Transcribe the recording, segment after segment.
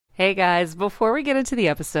Hey guys, before we get into the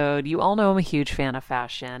episode, you all know I'm a huge fan of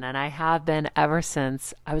fashion, and I have been ever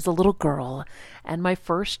since I was a little girl. And my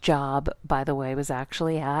first job, by the way, was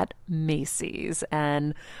actually at Macy's.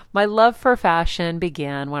 And my love for fashion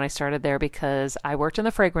began when I started there because I worked in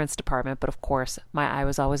the fragrance department, but of course, my eye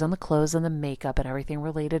was always on the clothes and the makeup and everything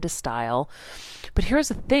related to style. But here's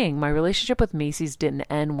the thing, my relationship with Macy's didn't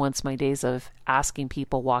end once my days of asking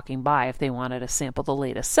people walking by if they wanted to sample the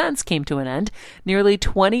latest scents came to an end. Nearly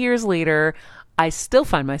 20 years later, I still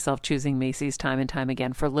find myself choosing Macy's time and time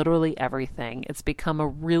again for literally everything. It's become a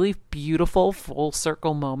really beautiful full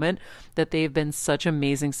circle moment that they've been such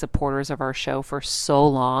amazing supporters of our show for so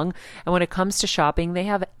long. And when it comes to shopping, they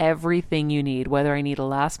have everything you need, whether I need a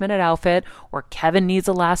last minute outfit or Kevin needs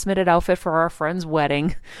a last minute outfit for our friend's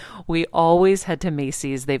wedding. We always head to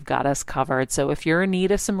Macy's. They've got us covered. So if you're in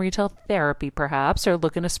need of some retail therapy, perhaps, or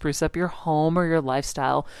looking to spruce up your home or your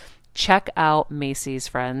lifestyle, check out Macy's,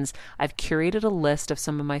 friends. I've curated a list of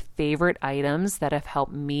some of my favorite items that have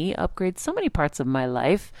helped me upgrade so many parts of my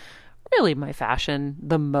life. Really my fashion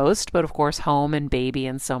the most, but of course home and baby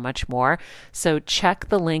and so much more. So check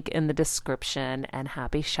the link in the description and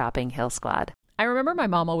happy shopping, Hill Squad. I remember my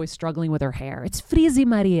mom always struggling with her hair. It's Frizi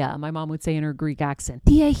Maria, my mom would say in her Greek accent.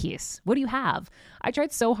 Diehis, what do you have? I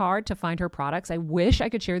tried so hard to find her products. I wish I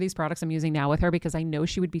could share these products I'm using now with her because I know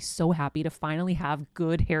she would be so happy to finally have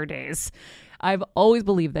good hair days. I've always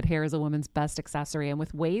believed that hair is a woman's best accessory, and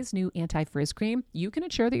with Ouai's new anti-frizz cream, you can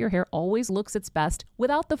ensure that your hair always looks its best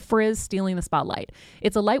without the frizz stealing the spotlight.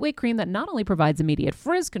 It's a lightweight cream that not only provides immediate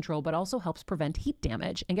frizz control, but also helps prevent heat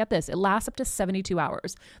damage. And get this, it lasts up to 72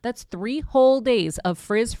 hours. That's 3 whole days of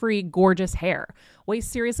frizz-free, gorgeous hair. Ouai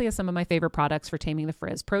seriously is some of my favorite products for taming the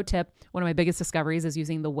frizz. Pro tip, one of my biggest discoveries is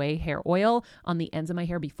using the Ouai hair oil on the ends of my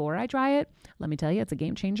hair before I dry it. Let me tell you, it's a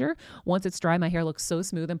game changer. Once it's dry, my hair looks so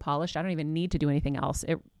smooth and polished, I don't even need to do anything else.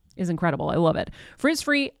 It is incredible. I love it.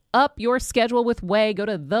 Frizz-free, up your schedule with Ouai. Go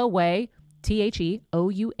to the Ouai, TheOuai.com,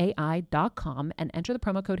 and enter the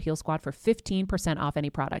promo code Heal Squad for 15% off any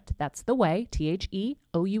product. That's the Ouai,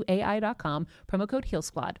 TheOuai.com, promo code Heal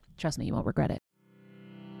Squad. Trust me, you won't regret it.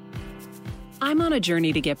 I'm on a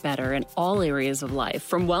journey to get better in all areas of life,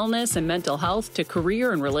 from wellness and mental health to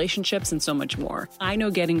career and relationships and so much more. I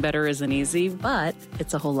know getting better isn't easy, but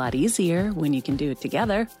it's a whole lot easier when you can do it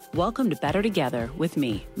together. Welcome to Better Together with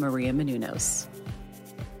me, Maria Menounos.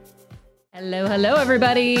 Hello,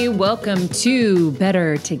 everybody. Welcome to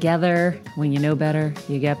Better Together. When you know better,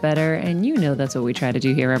 you get better. And you know that's what we try to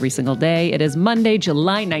do here every single day. It is Monday,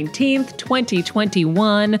 July 19th,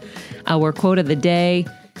 2021. Our quote of the day: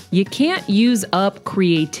 you can't use up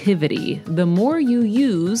creativity. The more you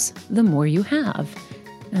use, the more you have.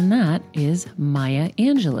 And that is Maya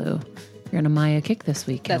Angelou. You're on a Maya kick this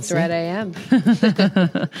week, Kelsey. That's right, I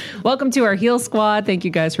am. Welcome to our Heal Squad. Thank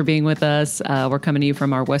you guys for being with us. We're coming to you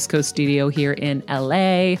from our West Coast studio here in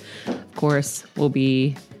LA. Of course, we'll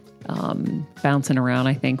be bouncing around,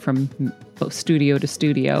 I think, from studio to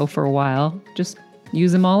studio for a while. Just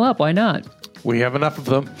use them all up. Why not? We have enough of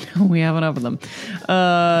them. We have enough of them.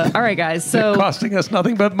 All right, guys. So they're costing us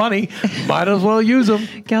nothing but money. Might as well use them.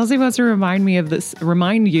 Kelsey wants to remind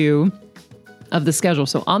you of the schedule.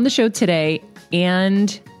 So on the show today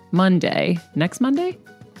and Monday, next Monday?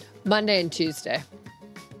 Monday and Tuesday.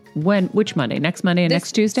 Which Monday? Next Monday and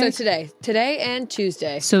next Tuesday? So today and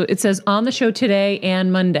Tuesday. So it says on the show today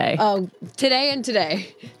and Monday. Oh, today and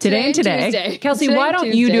today. Today and today. Tuesday. Kelsey, today why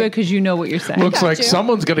don't you do it because you know what you're saying? Looks like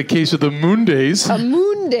someone's got a case of the moon days.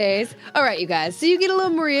 Moon days. All right, you guys. So you get a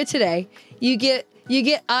little Maria today. You get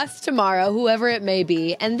us tomorrow, whoever it may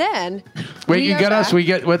be, and then wait, you get us. We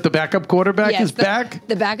get what? The backup quarterback is back.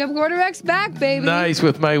 The backup quarterback's back, baby. Nice,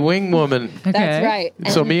 with my wing woman. Okay. That's right.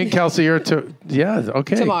 So me and Kelsey are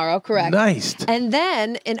okay. Tomorrow, correct. Nice. And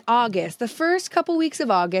then in August, the first couple weeks of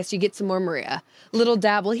August, you get some more Maria. Little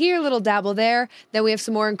dabble here, little dabble there. Then we have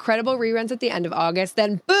some more incredible reruns at the end of August.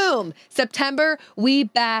 Then boom, September, we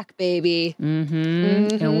back, baby.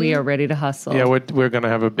 And we are ready to hustle. Yeah, we're going to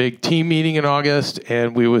have a big team meeting in August,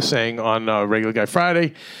 and we were saying on Regular Guy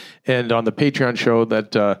Friday and on the Patreon show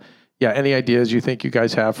that, any ideas you think you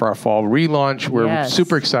guys have for our fall relaunch? We're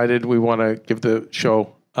super excited. We want to give the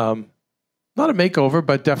show not a makeover,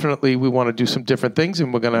 but definitely we want to do some different things,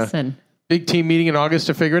 and we're going to big team meeting in August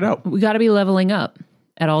to figure it out. We got to be leveling up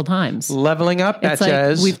at all times. Leveling up, it's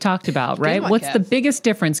like we've talked about, right? What's the biggest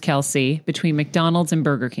difference, Kelsey, between McDonald's and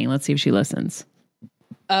Burger King? Let's see if she listens.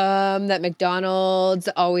 That McDonald's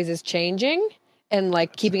always is changing and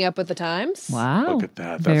like keeping up with the times. Wow. Look at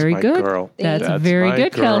that. That's very my good. Girl. That's very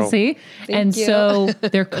good, girl. Kelsey. Thank you. So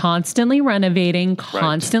they're constantly renovating,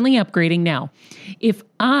 constantly upgrading. Now, if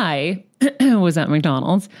I was at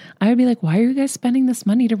McDonald's, I would be like, why are you guys spending this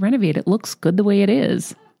money to renovate? It looks good the way it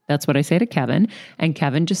is. That's what I say to Kevin. And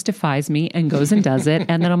Kevin just defies me and goes and does it.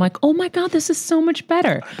 And then I'm like, oh my God, this is so much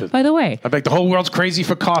better. By the way. I'm like, the whole world's crazy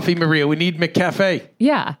for coffee, Maria. We need McCafe.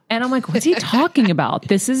 Yeah. And I'm like, what's he talking about?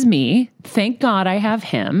 This is me. Thank God I have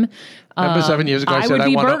him. Remember 7 years ago, I said would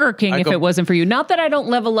be Burger King if it wasn't for you. Not that I don't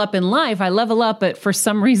level up in life. I level up, but for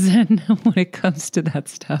some reason, when it comes to that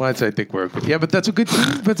stuff. Well, I think we're good. Yeah, but that's a good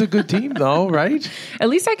team. That's a good team, though, right? At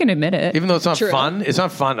least I can admit it. Even though it's not fun. It's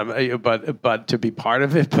not fun, but to be part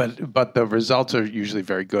of it. But the results are usually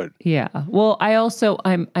very good. Yeah. Well,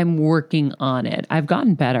 I'm working on it. I've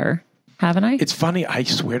gotten better. Haven't I? It's funny. I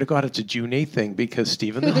swear to God, it's a June 8th thing because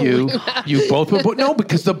Stephen and you both were, no,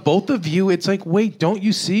 because the both of you, it's like, wait, don't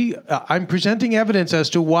you see? I'm presenting evidence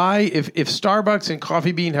as to why if Starbucks and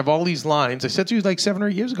Coffee Bean have all these lines, I said to you like 7 or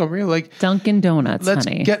 8 years ago, really, like Dunkin' Donuts,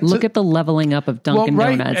 honey. Look at the leveling up of Dunkin'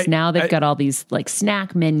 Donuts. Now they've got all these like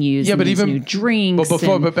snack menus and these new drinks.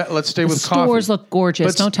 But let's stay with coffee. Stores look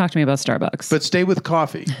gorgeous. Don't talk to me about Starbucks. But stay with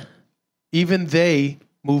coffee. Even they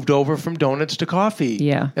moved over from donuts to coffee.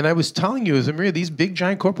 Yeah. And I was telling you, Maria, these big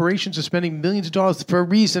giant corporations are spending millions of dollars for a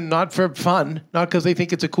reason, not for fun, not because they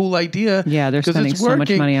think it's a cool idea. Yeah, they're spending so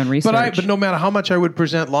much money on research. But no matter how much I would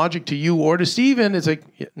present logic to you or to Stephen, it's like,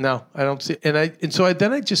 no, I don't see it. And so I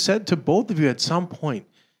just said to both of you at some point,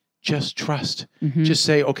 just trust. Mm-hmm. Just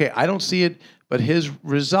say, okay, I don't see it, but his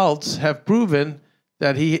results have proven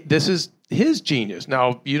that this is his genius.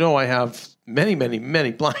 Now, I have many, many,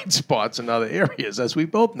 many blind spots in other areas, as we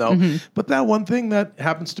both know. Mm-hmm. But that one thing that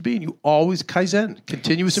happens to be, and you always Kaizen,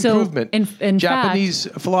 continuous improvement, in Japanese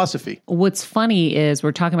philosophy. What's funny is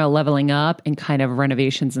we're talking about leveling up and kind of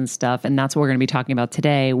renovations and stuff, and that's what we're going to be talking about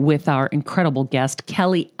today with our incredible guest,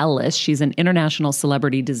 Kelly Ellis. She's an international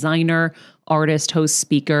celebrity designer, artist, host,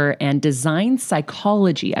 speaker, and design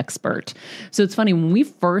psychology expert. So it's funny, when we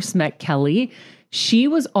first met Kelly, she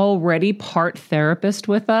was already part therapist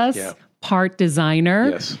with us, part designer.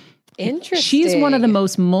 Yes. Interesting. She's one of the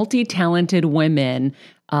most multi-talented women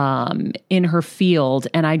in her field.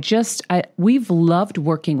 And we've loved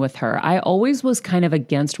working with her. I always was kind of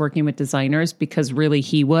against working with designers because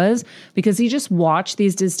he just watched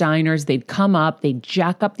these designers. They'd come up, they'd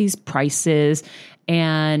jack up these prices,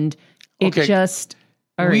 and it just...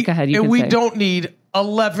 All right, go ahead. We don't need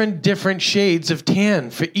 11 different shades of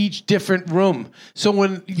tan for each different room. So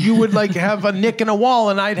when you would like have a nick in a wall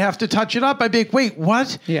and I'd have to touch it up, I'd be like, wait,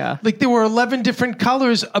 what? Yeah. Like there were 11 different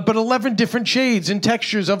colors, but 11 different shades and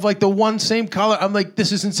textures of like the one same color. I'm like,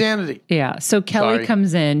 this is insanity. Yeah. So Kelly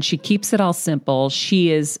comes in, she keeps it all simple.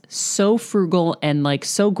 She is so frugal and like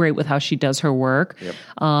so great with how she does her work. Yep.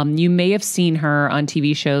 You may have seen her on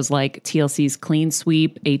TV shows like TLC's Clean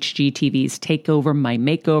Sweep, HGTV's Takeover, My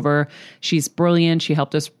Makeover. She's brilliant. She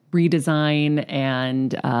helped us redesign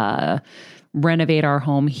and renovate our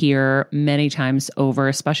home here many times over,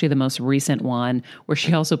 especially the most recent one where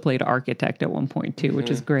she also played architect at one point too,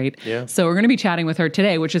 which is great. Yeah. So we're going to be chatting with her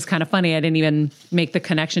today, which is kind of funny. I didn't even make the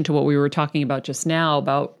connection to what we were talking about just now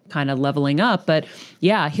about kind of leveling up. But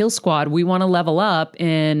yeah, Heal Squad, we want to level up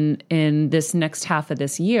in this next half of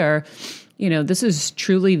this year. This is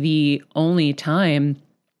truly the only time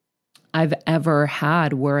I've ever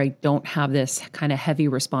had where I don't have this kind of heavy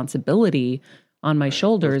responsibility on my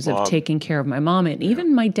shoulders of taking care of my mom and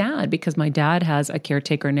even my dad, because my dad has a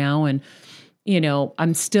caretaker now and,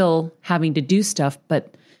 I'm still having to do stuff,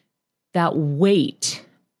 but that weight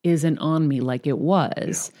isn't on me like it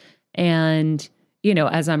was. Yeah. And,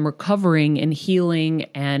 as I'm recovering and healing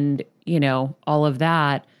and, all of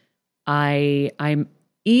that, I'm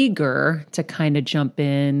eager to kind of jump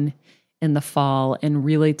in the fall and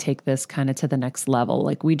really take this kind of to the next level.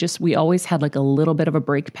 Like we always had like a little bit of a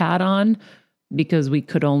brake pad on because we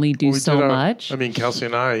could only do so much. Kelsey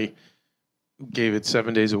and I gave it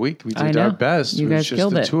 7 days a week. We did our best. You guys killed it. It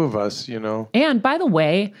was just the two of us, And by the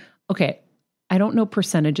way, okay, I don't know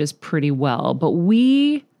percentages pretty well, but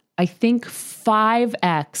I think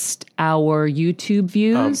 5x'd our YouTube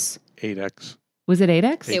views. 8x. Was it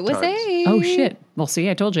 8x? It was 8. Oh, shit. Well, see,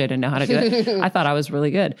 I told you I didn't know how to do it. I thought I was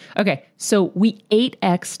really good. Okay, so we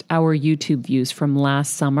 8x'd our YouTube views from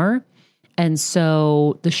last summer. And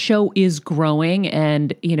so the show is growing.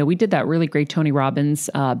 And, we did that really great Tony Robbins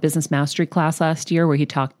business mastery class last year where he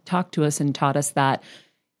talked to us and taught us that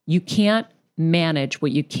you can't manage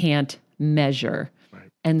what you can't measure. Right.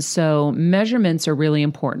 And so measurements are really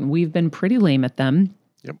important. We've been pretty lame at them.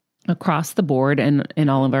 Across the board and in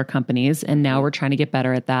all of our companies. And now we're trying to get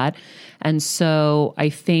better at that. And so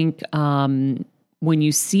I think when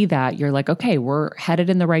you see that, you're like, okay, we're headed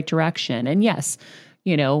in the right direction. And yes,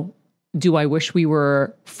 do I wish we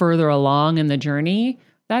were further along in the journey?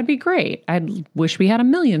 That'd be great. I'd wish we had 1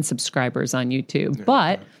 million subscribers on YouTube,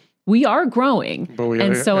 but we are growing.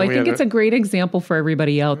 I think it's a great example for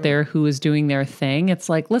everybody out there who is doing their thing. It's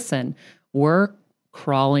like, listen, we're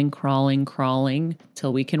crawling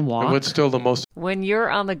till we can walk. And what's still the most... When you're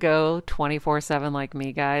on the go 24/7 like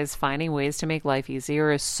me, guys, finding ways to make life easier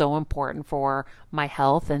is so important for my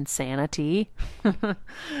health and sanity.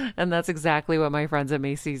 And that's exactly what my friends at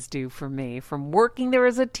Macy's do for me. From working there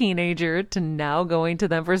as a teenager to now going to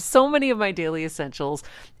them for so many of my daily essentials,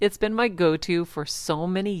 it's been my go-to for so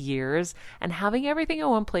many years. And having everything in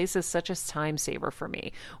one place is such a time saver for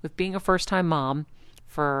me. With being a first-time mom,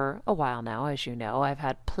 for a while now, as you know, I've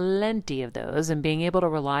had plenty of those, and being able to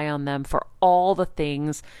rely on them for all the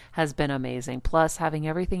things has been amazing. Plus, having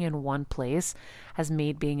everything in one place has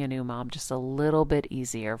made being a new mom just a little bit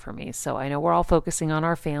easier for me. So I know we're all focusing on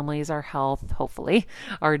our families, our health, hopefully,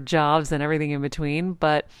 our jobs and everything in between,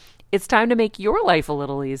 but it's time to make your life a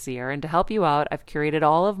little easier. And to help you out, I've curated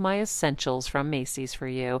all of my essentials from Macy's for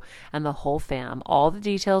you and the whole fam. All the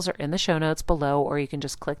details are in the show notes below, or you can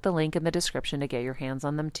just click the link in the description to get your hands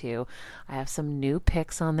on them too. I have some new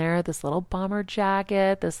picks on there. This little bomber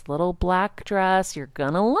jacket, this little black dress. You're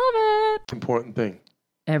gonna love it. Important thing.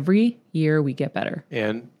 Every year we get better.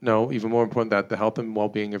 And no, even more important, that the health and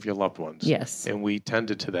well-being of your loved ones. Yes. And we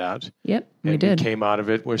tended to that. Yep, we did. We came out of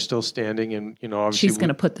it. We're still standing, and obviously she's going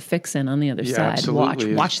to put the fix in on the other side.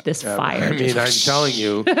 Absolutely. Watch this fire. I mean, I'm telling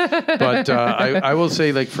you. But I will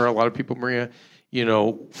say, like, for a lot of people, Maria,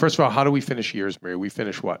 first of all, how do we finish years, Maria? We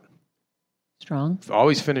finish what? Strong.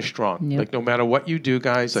 Always finish strong. Yep. Like, no matter what you do,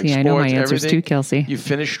 guys, like sports, I know my answers everything, too, Kelsey. you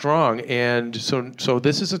finish strong. And so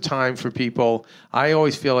this is a time for people. I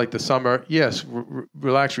always feel like the summer, yes,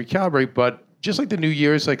 relax, recalibrate, but just like the New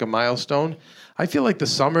Year's, like a milestone, I feel like the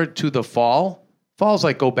summer to the fall's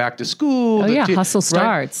like go back to school. Oh, yeah, hustle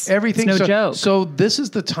starts. Right? Everything. It's no joke. So this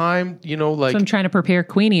is the time, like... So I'm trying to prepare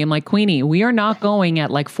Queenie. I'm like, Queenie, we are not going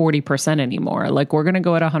at like 40% anymore. Like, we're going to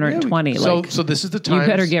go at 120. So this is the time. You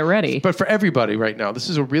better get ready. But for everybody right now, this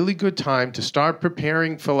is a really good time to start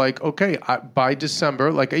preparing for like, okay, by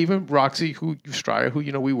December, like even Roxy, who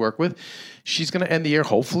we work with, she's going to end the year.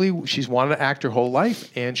 Hopefully, she's wanted to act her whole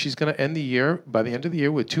life, and she's going to end the year by the end of the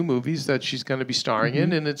year with 2 movies that she's going to be starring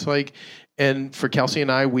in. And it's like, and for Kelsey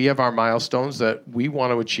and I, we have our milestones that we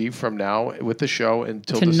want to achieve from now with the show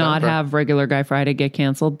until to December. Not have Regular Guy Friday get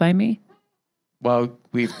canceled by me. Well,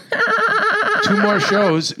 we've 2 more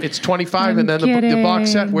shows. It's 25, and then the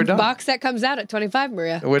box set. We're done. Box set comes out at 25,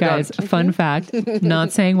 Maria. We're Guys, done. Fun fact,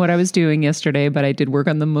 not saying what I was doing yesterday, but I did work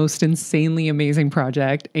on the most insanely amazing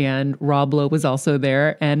project, and Rob Lowe was also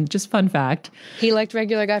there. And just fun fact. He liked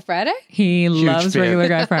Regular Guy Friday? He loves fan. Regular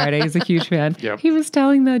Guy Friday. He's a huge fan. Yep. He was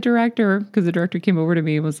telling the director, because the director came over to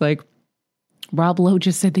me and was like, Rob Lowe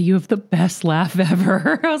just said that you have the best laugh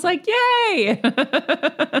ever. I was like, yay.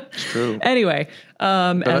 It's true. Anyway,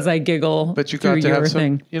 as I giggle, but you got to have some,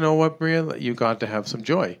 thing. You know what, Maria? You got to have some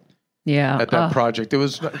joy. Yeah. At that project.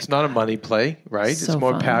 It's not a money play, right? So it's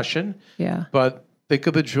more fun. passion. Yeah. But think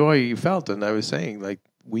of the joy you felt. And I was saying, like,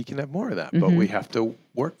 we can have more of that, but we have to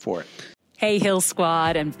work for it. Hey, Hill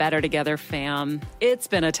Squad and Better Together fam. It's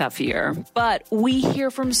been a tough year, but we hear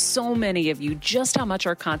from so many of you just how much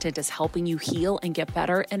our content is helping you heal and get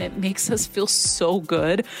better, and it makes us feel so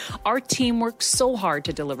good. Our team works so hard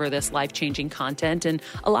to deliver this life-changing content, and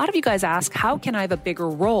a lot of you guys ask, how can I have a bigger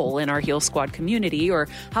role in our Heal Squad community, or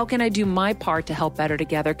how can I do my part to help Better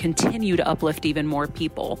Together continue to uplift even more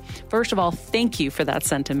people? First of all, thank you for that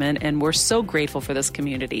sentiment, and we're so grateful for this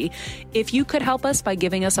community. If you could help us by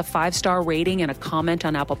giving us a 5-star rating and a comment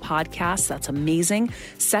on Apple Podcasts, that's amazing.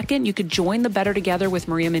 Second, you could join the Better Together with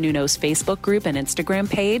Maria Menounos Facebook group and Instagram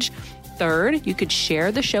page. Third, you could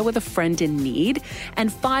share the show with a friend in need.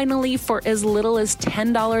 And finally, for as little as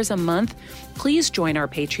 $10 a month, please join our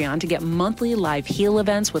Patreon to get monthly live heal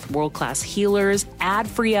events with world-class healers,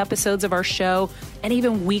 ad-free episodes of our show, and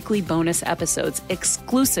even weekly bonus episodes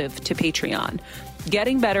exclusive to Patreon.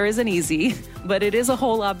 Getting better isn't easy, but it is a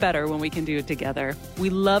whole lot better when we can do it together.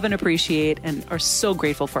 We love and appreciate and are so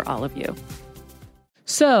grateful for all of you.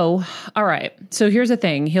 So, all right. So here's the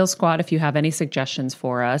thing. Heal Squad, if you have any suggestions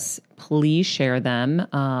for us, please share them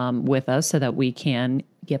with us so that we can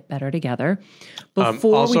get better together.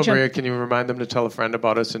 Also, Maria, can you remind them to tell a friend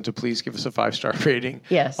about us and to please give us a 5-star rating?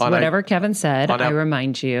 Yes, whatever Kevin said, I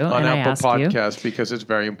remind you on and Apple I ask Podcast you. Because it's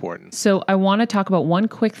very important. So I want to talk about one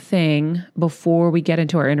quick thing before we get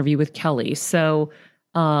into our interview with Kelly. So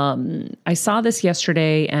I saw this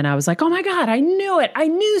yesterday and I was like, oh my God, I knew it. I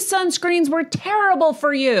knew sunscreens were terrible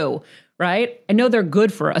for you. right? I know they're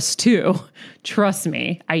good for us too. Trust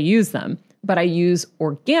me, I use them, but I use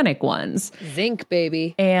organic ones. Zinc,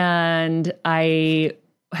 baby. And I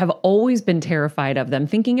have always been terrified of them,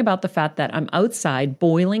 thinking about the fact that I'm outside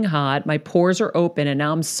boiling hot, my pores are open, and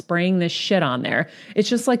now I'm spraying this shit on there. It's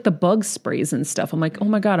just like the bug sprays and stuff. I'm like, oh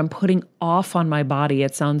my God, I'm putting off on my body.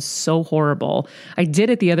 It sounds so horrible. I did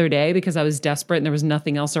it the other day because I was desperate and there was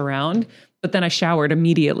nothing else around, but then I showered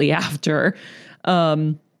immediately after.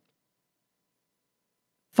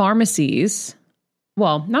 Pharmacies,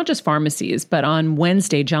 well, not just pharmacies, but on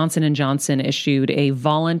Wednesday, Johnson & Johnson issued a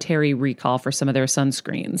voluntary recall for some of their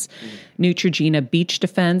sunscreens. Neutrogena Beach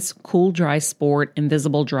Defense, Cool Dry Sport,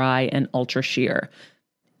 Invisible Dry, and Ultra Sheer.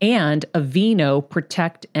 And Aveeno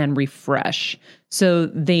Protect and Refresh. So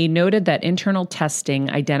they noted that internal testing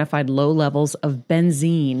identified low levels of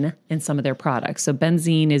benzene in some of their products. So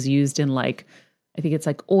benzene is used in I think it's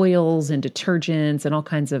like oils and detergents and all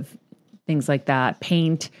kinds of things like that,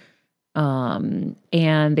 paint. And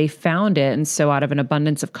they found it. And so out of an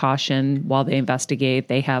abundance of caution, while they investigate,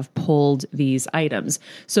 they have pulled these items.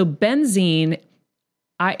 So benzene,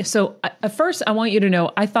 at first I want you to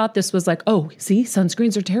know, I thought this was like, oh, see,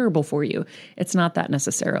 sunscreens are terrible for you. It's not that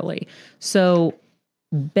necessarily. So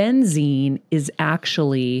benzene is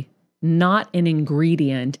actually not an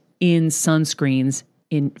ingredient in sunscreens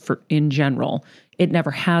in general. It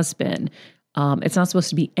never has been. It's not supposed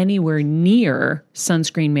to be anywhere near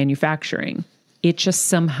sunscreen manufacturing. It just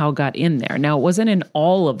somehow got in there. Now, it wasn't in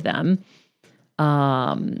all of them,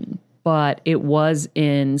 but it was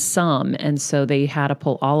in some. And so they had to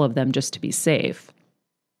pull all of them just to be safe.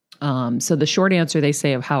 So the short answer they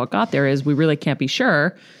say of how it got there is we really can't be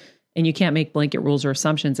sure. And you can't make blanket rules or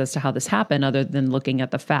assumptions as to how this happened other than looking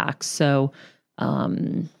at the facts. So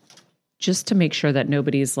just to make sure that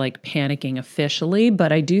nobody's panicking officially,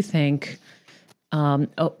 but I do think...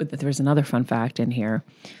 there's another fun fact in here.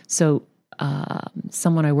 So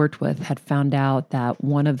someone I worked with had found out that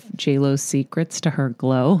one of JLo's secrets to her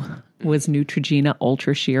glow was Neutrogena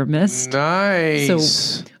Ultra Sheer Mist. Nice.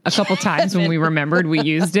 So a couple times when we remembered, we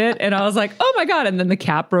used it. And I was like, oh my God. And then the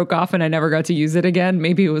cap broke off and I never got to use it again.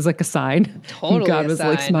 Maybe it was a sign. Totally God was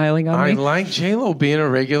smiling on me. I like JLo being a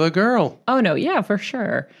regular girl. Oh, no. Yeah, for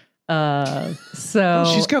sure. She's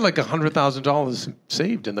got $100,000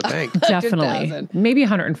 saved in the bank. Definitely. Maybe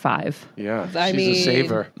 105. Yeah. She's a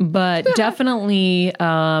saver. But definitely,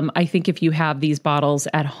 I think if you have these bottles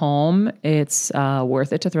at home, it's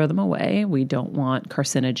worth it to throw them away. We don't want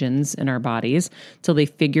carcinogens in our bodies till they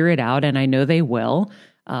figure it out. And I know they will.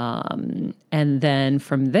 And then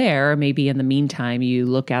from there, maybe in the meantime, you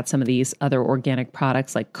look at some of these other organic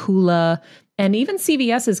products like Kula. And even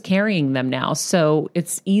CVS is carrying them now. So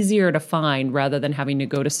it's easier to find rather than having to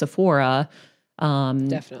go to Sephora.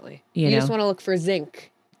 Definitely. You just want to look for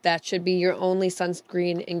zinc. That should be your only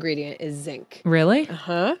sunscreen ingredient is zinc. Really?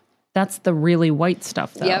 Uh-huh. That's the really white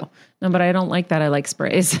stuff, though. Yep. No, but I don't like that. I like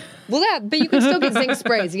sprays. Well, yeah, but you can still get zinc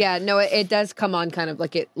sprays. Yeah, no, it does come on kind of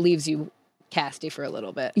like it leaves you casty for a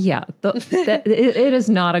little bit. Yeah. It is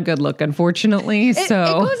not a good look, unfortunately.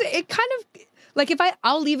 It kind of...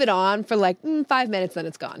 I'll leave it on for 5 minutes, then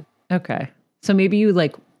it's gone. Okay. So maybe you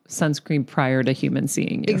sunscreen prior to humans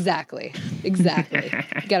seeing you. Exactly. You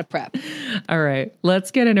got to prep. All right. Let's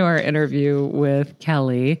get into our interview with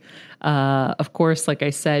Kelly. Of course, like I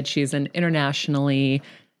said, she's an internationally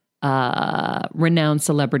renowned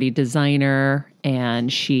celebrity designer.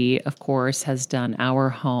 And she, of course, has done Our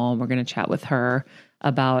Home. We're going to chat with her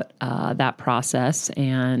about that process.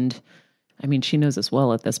 And she knows us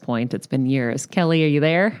well at this point. It's been years. Kelly, are you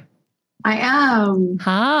there? I am.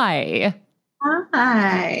 Hi.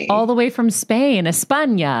 Hi. All the way from Spain,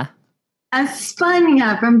 España.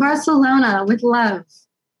 España, from Barcelona, with love.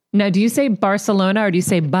 Now, do you say Barcelona or do you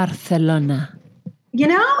say Barcelona?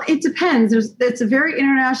 It depends. It's a very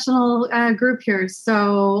international group here.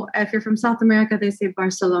 So if you're from South America, they say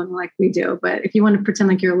Barcelona like we do. But if you want to pretend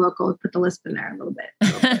like you're local, put the lisp in there a little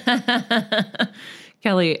bit.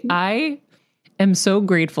 Kelly, I am so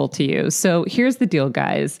grateful to you. So here's the deal,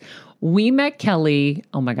 guys. We met Kelly,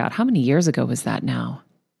 oh my God, how many years ago was that now?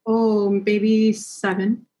 Oh, maybe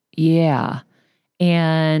 7. Yeah.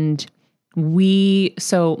 And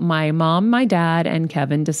so my mom, my dad, and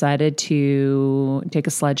Kevin decided to take a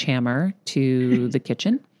sledgehammer to the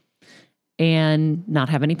kitchen and not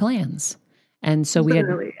have any plans. And so we had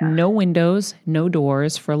no windows, no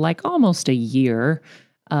doors for almost a year.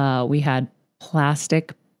 We had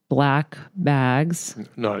plastic black bags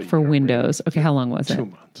for windows. Okay, how long was it? 2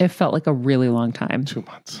 months. It felt like a really long time. 2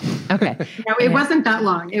 months. Okay. No, it wasn't that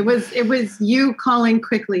long. It was you calling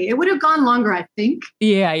quickly. It would have gone longer, I think.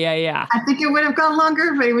 Yeah. I think it would have gone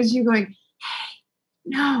longer, but it was you going,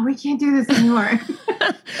 no, we can't do this anymore.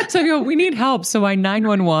 So I go, we need help. So I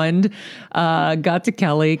 911 got to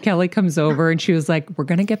Kelly. Kelly comes over and she was like, we're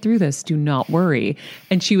going to get through this. Do not worry.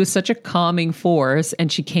 And she was such a calming force.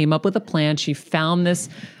 And she came up with a plan. She found this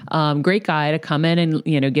great guy to come in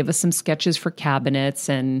and, give us some sketches for cabinets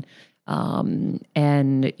and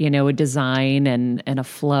a design and a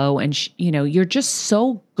flow. And, you're just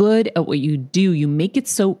so good at what you do. You make it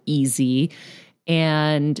so easy.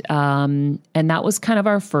 And that was kind of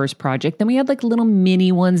our first project. Then we had like little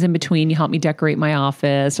mini ones in between. You help me decorate my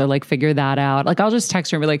office or like figure that out. Like I'll just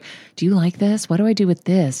text her and be like, do you like this? What do I do with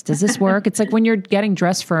this? Does this work? It's like when you're getting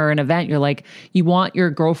dressed for an event, you're like, you want your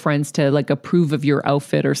girlfriends to like approve of your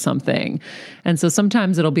outfit or something. And so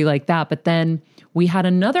sometimes it'll be like that. But then we had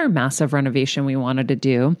another massive renovation we wanted to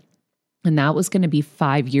do. And that was going to be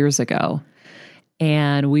 5 years ago.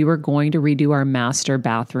 And we were going to redo our master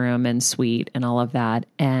bathroom and suite and all of that.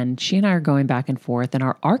 And she and I are going back and forth. And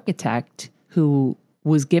our architect, who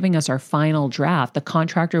was giving us our final draft, the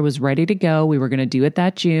contractor was ready to go. We were going to do it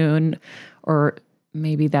that June or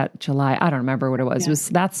maybe that July. I don't remember what it was. Yeah. It was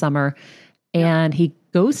that summer. And he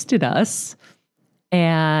ghosted us.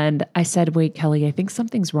 And I said, wait, Kelly, I think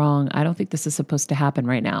something's wrong. I don't think this is supposed to happen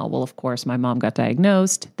right now. Well, of course, my mom got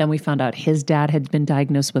diagnosed. Then we found out his dad had been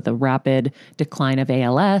diagnosed with a rapid decline of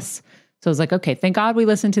ALS. So I was like, okay, thank God we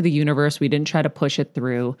listened to the universe. We didn't try to push it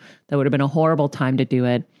through. That would have been a horrible time to do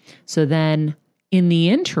it. So then in the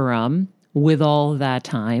interim, with all that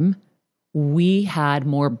time, we had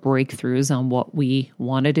more breakthroughs on what we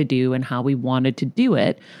wanted to do and how we wanted to do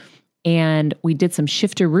it. And we did some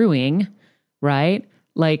shifterooing, right?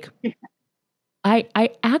 Like, I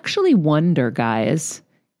actually wonder, guys,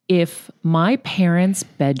 if my parents'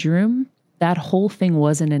 bedroom, that whole thing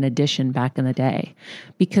wasn't an addition back in the day,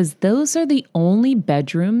 because those are the only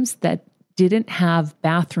bedrooms that didn't have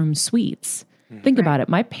bathroom suites. Think about it.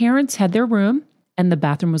 My parents had their room and the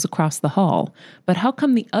bathroom was across the hall, but how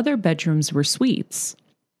come the other bedrooms were suites?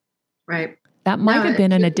 Right. That might have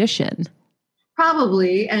been an addition.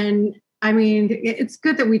 Probably. And I mean, it's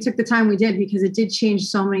good that we took the time we did, because it did change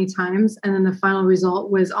so many times. And then the final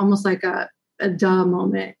result was almost like a duh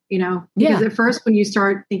moment, because at first when you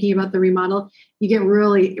start thinking about the remodel, you get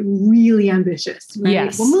really, really ambitious. Right?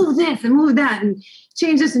 Yes. We'll move this and move that and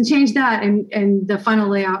change this and change that. And the final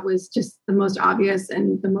layout was just the most obvious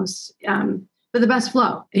and the most, but the best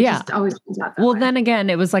flow. It just always comes out that way. Then again,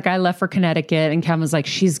 it was like I left for Connecticut and Kevin was like,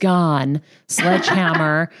 she's gone.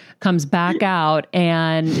 Sledgehammer comes back out.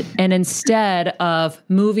 And instead of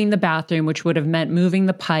moving the bathroom, which would have meant moving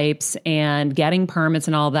the pipes and getting permits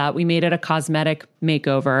and all that, we made it a cosmetic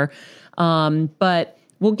makeover. But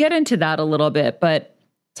we'll get into that a little bit. But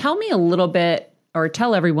tell me a little bit, or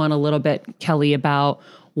tell everyone a little bit, Kelly, about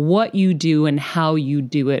what you do and how you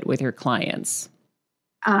do it with your clients.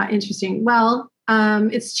 Interesting. Well,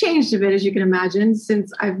 it's changed a bit, as you can imagine,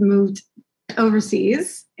 since I've moved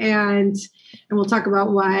overseas, and we'll talk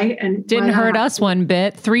about why. And didn't hurt us one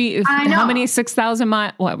bit. How many 6,000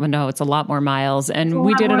 miles? Well, no, it's a lot more miles, and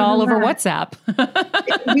we did it all over WhatsApp.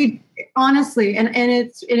 We honestly, and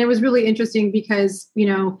it was really interesting because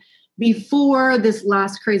before this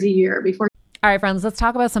last crazy year, All right, friends, let's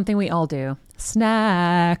talk about something we all do: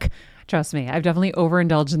 snack. Trust me, I've definitely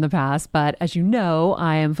overindulged in the past, but as you know,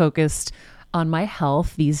 I am focused on my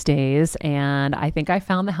health these days. And I think I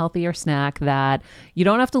found the healthier snack that you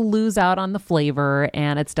don't have to lose out on the flavor.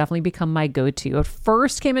 And it's definitely become my go-to. It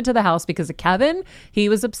first came into the house because of Kevin. He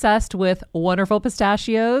was obsessed with Wonderful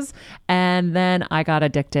Pistachios. And then I got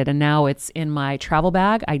addicted. And now it's in my travel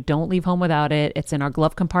bag. I don't leave home without it. It's in our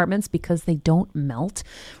glove compartments because they don't melt.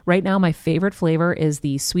 Right now, my favorite flavor is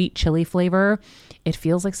the sweet chili flavor. It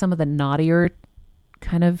feels like some of the naughtier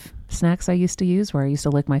kind of snacks I used to use, where I used to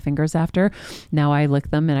lick my fingers after. Now I lick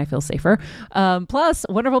them and I feel safer. Plus,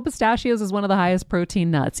 Wonderful Pistachios is one of the highest protein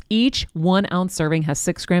nuts. Each 1 ounce serving has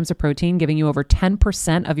 6 grams of protein, giving you over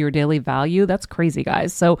 10% of your daily value. That's crazy,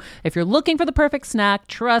 guys. So if you're looking for the perfect snack,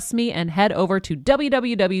 trust me and head over to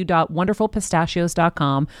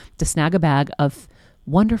www.wonderfulpistachios.com to snag a bag of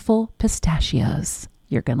Wonderful Pistachios.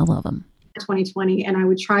 You're going to love them. 2020, and I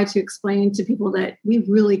would try to explain to people that we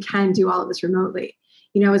really can do all of this remotely.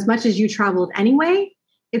 As much as you traveled anyway,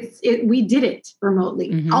 we did it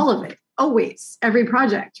remotely, all of it, always, every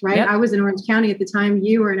project, right? Yep. I was in Orange County at the time,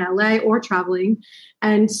 you were in LA or traveling.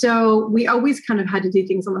 And so we always kind of had to do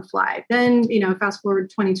things on the fly. Then, fast forward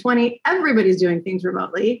 2020, everybody's doing things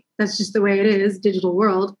remotely. That's just the way it is, digital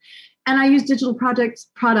world. And I use digital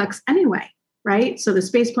products anyway, right? So the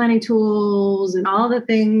space planning tools and all the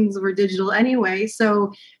things were digital anyway.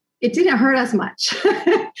 So it didn't hurt us much.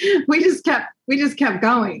 we just kept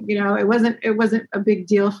going. It wasn't a big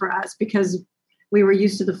deal for us because we were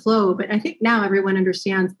used to the flow. But I think now everyone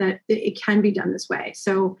understands that it can be done this way.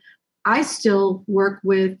 So I still work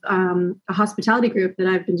with a hospitality group that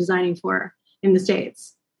I've been designing for in the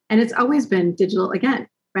States. And it's always been digital again,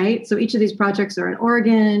 right? So each of these projects are in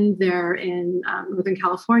Oregon, they're in Northern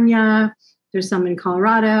California, there's some in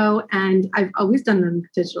Colorado, and I've always done them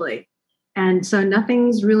digitally. And so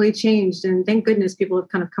nothing's really changed. And thank goodness people have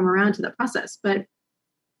kind of come around to that process. But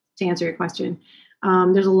to answer your question,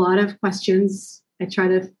 there's a lot of questions. I try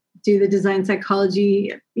to do the design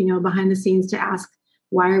psychology, behind the scenes to ask,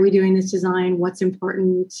 why are we doing this design? What's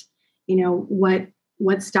important?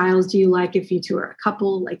 What styles do you like if you two are a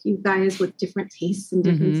couple like you guys with different tastes and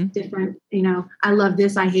different, I love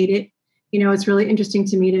this, I hate it. It's really interesting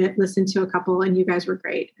to me to listen to a couple, and you guys were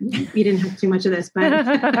great. You didn't have too much of this, but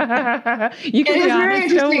you can be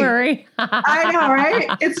honest, don't worry. I know, right?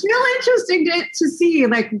 It's really interesting to see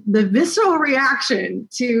like the visceral reaction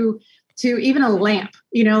to even a lamp,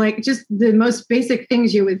 like just the most basic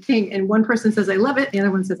things you would think. And one person says, I love it. The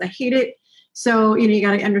other one says, I hate it. So, you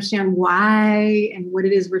got to understand why and what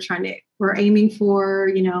it is we're aiming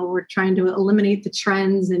for. We're trying to eliminate the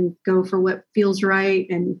trends and go for what feels right.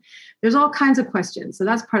 And there's all kinds of questions. So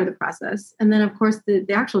that's part of the process. And then, of course, the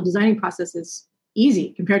actual designing process is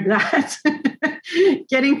easy compared to that.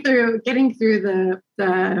 getting through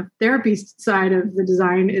the therapy side of the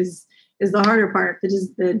design is the harder part.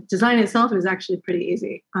 The design itself is actually pretty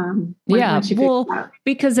easy.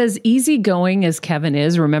 Because as easygoing as Kevin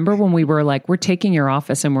is, remember when we were like, we're taking your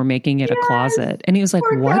office and we're making it a closet. And he was like,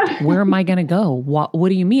 what? God. Where am I going to go? What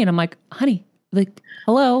do you mean? I'm like, honey, like,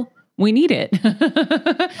 hello, we need it.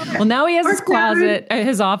 Well, now he has his closet,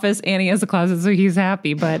 his office, and he has a closet, so he's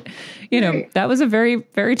happy. But, that was a very,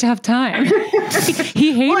 very tough time.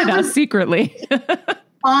 He hated us secretly.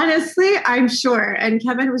 Honestly, I'm sure. And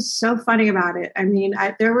Kevin was so funny about it. I mean,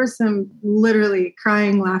 there were some literally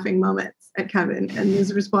crying, laughing moments at Kevin and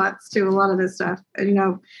his response to a lot of this stuff. And,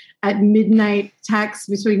 at midnight text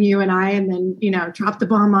between you and I, and then, drop the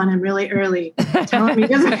bomb on him really early. Tell him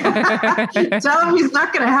he's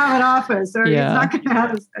not going to have an office or he's not going to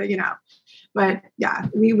have, But yeah,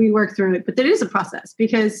 we work through it. But it is a process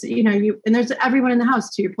because, and there's everyone in the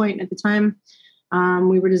house, to your point. At the time,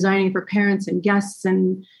 we were designing for parents and guests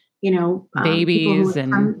and, babies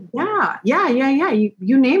and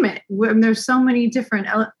you name it. There's so many different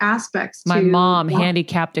aspects. My mom,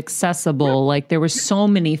 handicapped accessible. Like there were so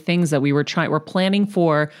many things that we're planning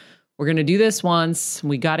for. We're going to do this once.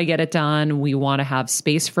 We got to get it done. We want to have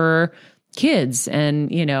space for kids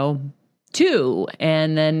and, 2.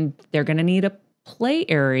 And then they're going to need a play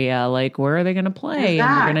area. Like, where are they going to play? And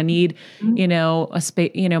we're going to need, a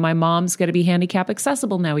space, my mom's going to be handicap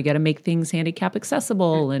accessible. Now we got to make things handicap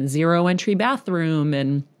accessible and 0 entry bathroom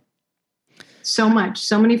and so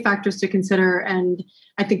many factors to consider. And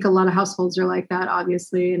I think a lot of households are like that,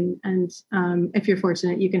 obviously. And if you're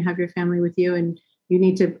fortunate, you can have your family with you and you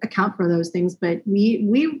need to account for those things. But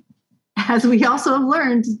we, as we also have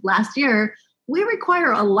learned last year, we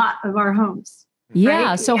require a lot of our homes.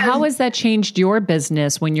 Yeah. Right? So how has that changed your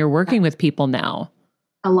business when you're working with people now?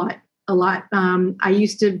 A lot. I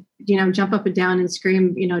used to, jump up and down and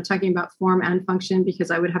scream, talking about form and function,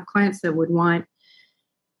 because I would have clients that would want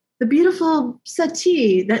the beautiful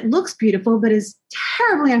settee that looks beautiful, but is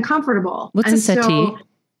terribly uncomfortable. What's a settee? So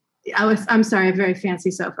I'm sorry, a very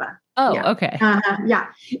fancy sofa. Oh, yeah. Okay.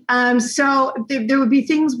 So there would be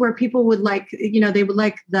things where people would like, they would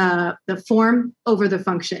like the form over the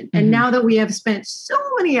function. And now that we have spent so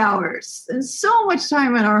many hours and so much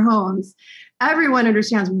time in our homes, everyone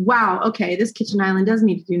understands, wow, okay, this kitchen island does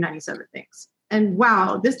need to do 97 things. And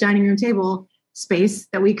wow, this dining room table space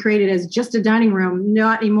that we created as just a dining room,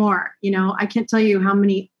 not anymore. I can't tell you how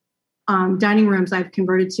many dining rooms I've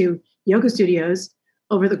converted to yoga studios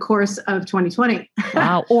over the course of 2020.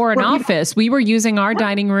 Wow. Or an office. We were using our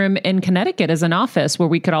dining room in Connecticut as an office where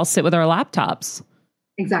we could all sit with our laptops.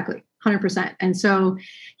 Exactly. 100%. And so,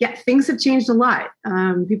 things have changed a lot.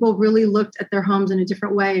 People really looked at their homes in a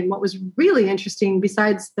different way. And what was really interesting,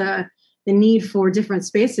 besides the need for different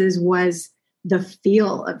spaces, was the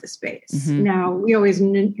feel of the space. Mm-hmm. Now, we always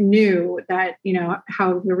knew that,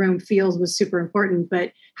 how the room feels was super important,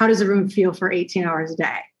 but how does a room feel for 18 hours a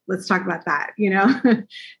day? Let's talk about that.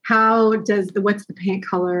 What's the paint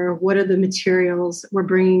color? What are the materials? We're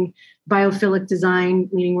bringing biophilic design,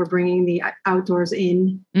 meaning we're bringing the outdoors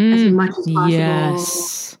in as much as possible.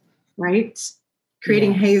 Yes. Right?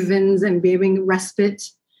 Creating havens and being respite,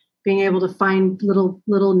 being able to find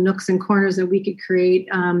little nooks and corners that we could create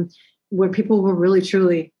where people will really,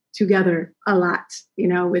 truly together a lot,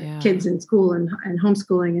 with kids in school and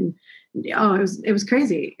homeschooling, and it was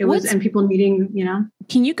crazy. And people needing,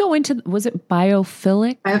 Can you go into, was it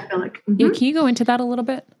biophilic? Biophilic. Mm-hmm. Yeah, can you go into that a little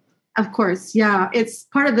bit? Of course. Yeah. It's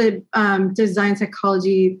part of the design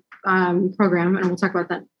psychology program, and we'll talk about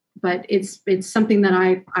that. But it's something that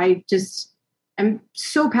I just am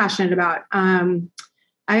so passionate about.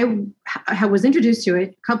 I was introduced to it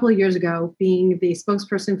a couple of years ago, being the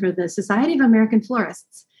spokesperson for the Society of American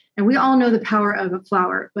Florists. And we all know the power of a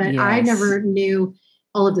flower, but I never knew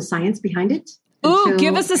all of the science behind it. Oh,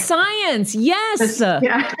 give us the science. Yes.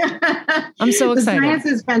 Yeah. I'm so excited. The science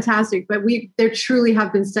is fantastic, but there truly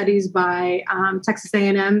have been studies by Texas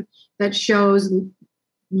A&M that shows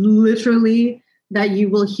literally that you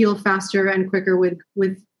will heal faster and quicker with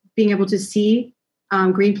being able to see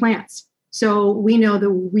green plants. So we know the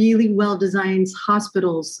really well-designed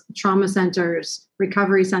hospitals, trauma centers,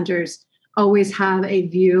 recovery centers always have a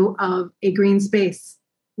view of a green space.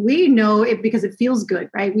 We know it because it feels good,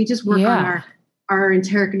 right? We just work on our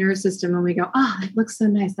enteric nervous system and we go, oh, it looks so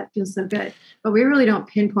nice. That feels so good. But we really don't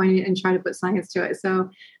pinpoint it and try to put science to it. So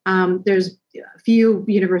there's a few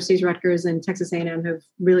universities, Rutgers and Texas A&M, have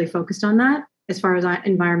really focused on that as far as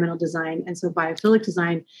environmental design. And so biophilic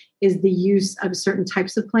design is the use of certain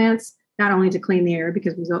types of plants, not only to clean the air,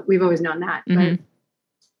 because we've always known that, but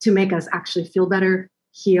to make us actually feel better,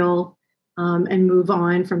 heal, and move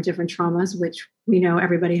on from different traumas, which we know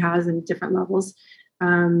everybody has in different levels.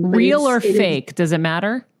 Real or fake? Does it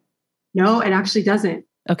matter? No, it actually doesn't.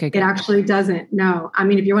 Okay, good. It actually doesn't. No. I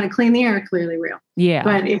mean, if you want to clean the air, clearly real. Yeah.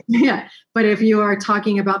 But if you are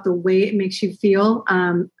talking about the way it makes you feel,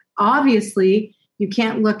 obviously you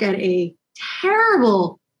can't look at a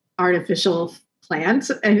terrible artificial plant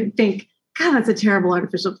and think, God, that's a terrible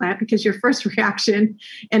artificial plant, because your first reaction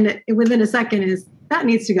and within a second is that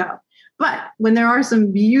needs to go. But when there are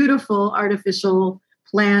some beautiful artificial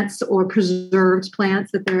plants or preserved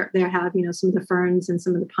plants that they have, some of the ferns and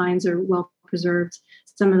some of the pines are well preserved.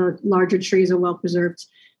 Some of the larger trees are well preserved.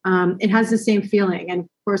 It has the same feeling. And of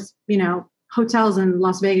course, hotels in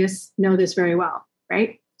Las Vegas know this very well,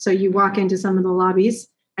 right? So you walk into some of the lobbies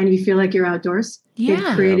and you feel like you're outdoors. Yeah.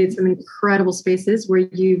 They've created some incredible spaces where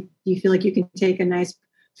you feel like you can take a nice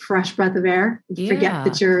fresh breath of air, forget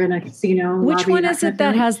that you're in a casino. Which one is it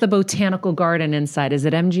that has the botanical garden inside? Is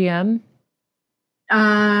it MGM?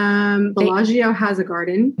 Bellagio has a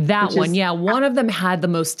garden. That one. One of them had the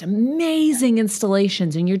most amazing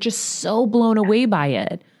installations and you're just so blown away by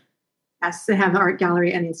it. Yes, they have the art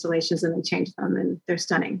gallery and installations and they change them and they're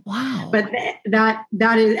stunning. Wow. But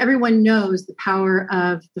that is, everyone knows the power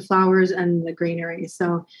of the flowers and the greenery.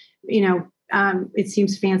 So, it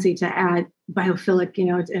seems fancy to add biophilic,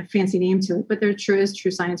 a fancy name to it, but there is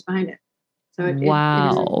true science behind it. So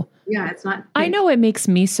wow. It's not. I know it makes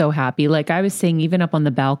me so happy. Like I was saying, even up on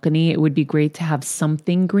the balcony, it would be great to have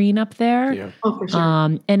something green up there. Yeah. Oh, for sure.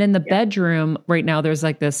 And in the bedroom right now, there's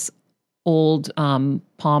like this old fake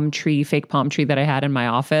palm tree that I had in my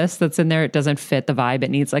office that's in there. It doesn't fit the vibe.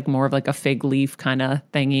 It needs like more of like a fig leaf kind of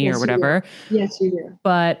thingy or whatever. Yes, you do.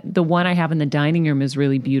 But the one I have in the dining room is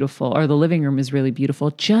really beautiful, or the living room is really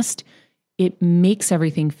beautiful. Just, it makes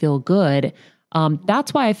everything feel good.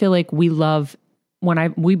 That's why I feel like we love,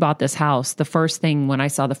 when we bought this house, the first thing when I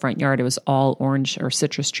saw the front yard, it was all orange or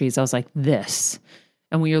citrus trees. I was like, this.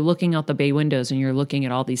 And when you're looking out the bay windows and you're looking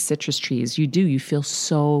at all these citrus trees, you feel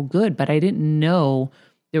so good. But I didn't know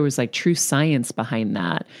there was like true science behind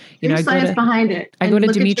that. Science behind it. I go to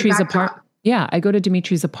Dimitri's apartment. Yeah, I go to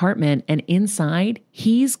Dimitri's apartment and inside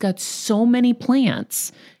he's got so many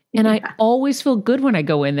plants. And I always feel good when I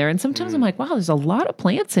go in there. And sometimes I'm like, wow, there's a lot of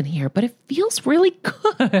plants in here, but it feels really good.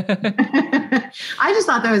 I just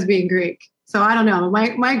thought that was being Greek. So I don't know.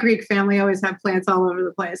 My Greek family always had plants all over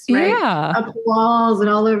the place, right? Yeah. Up the walls and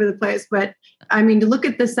all over the place. But I mean, to look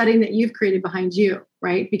at the setting that you've created behind you,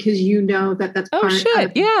 right? Because you know that's part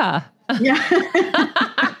of, yeah.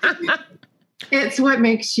 Yeah. It's what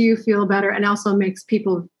makes you feel better and also makes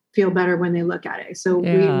people feel better when they look at it. So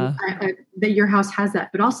that your house has that,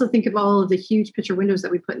 but also think of all of the huge picture windows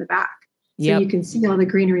that we put in the back. So you can see all the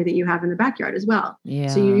greenery that you have in the backyard as well. Yeah.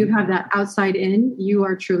 So you have that outside in, you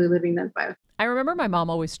are truly living that bio. I remember my mom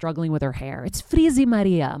always struggling with her hair. It's Frizi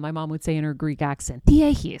Maria, my mom would say in her Greek accent.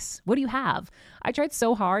 Tiechis, what do you have? I tried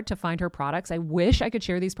so hard to find her products. I wish I could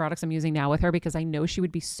share these products I'm using now with her because I know she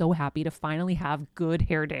would be so happy to finally have good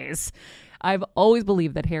hair days. I've always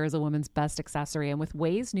believed that hair is a woman's best accessory, and with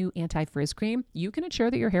Ouai's new anti-frizz cream, you can ensure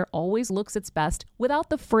that your hair always looks its best without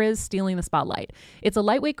the frizz stealing the spotlight. It's a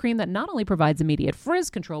lightweight cream that not only provides immediate frizz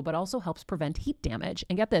control, but also helps prevent heat damage.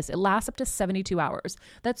 And get this, it lasts up to 72 hours.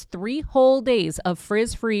 That's 3 whole days days of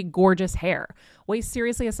frizz-free, gorgeous hair. OUAI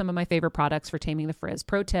seriously has some of my favorite products for taming the frizz.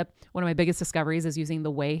 Pro tip, one of my biggest discoveries is using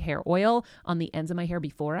the OUAI hair oil on the ends of my hair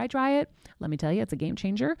before I dry it. Let me tell you, it's a game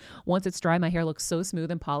changer. Once it's dry, my hair looks so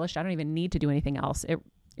smooth and polished. I don't even need to do anything else. It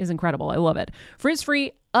is incredible. I love it.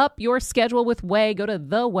 Frizz-free, up your schedule with OUAI. Go to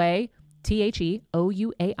the OUAI,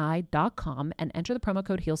 TheOuai.com, and enter the promo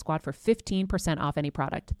code Heal Squad for 15% off any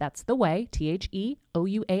product. That's the OUAI,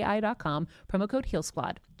 TheOuai.com, promo code Heal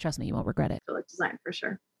Squad. Trust me, you won't regret it. I feel like design for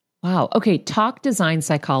sure. Wow. Okay. Talk design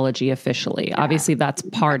psychology officially. Yeah. Obviously, that's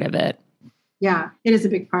part of it. Yeah, it is a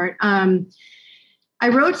big part. I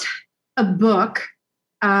wrote a book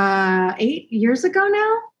 8 years ago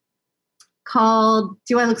now called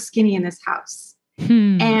Do I Look Skinny in This House?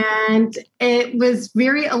 And it was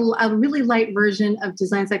a really light version of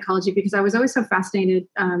design psychology because I was always so fascinated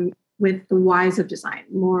with the whys of design,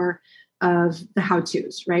 more of the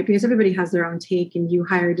how-tos, right? Because everybody has their own take and you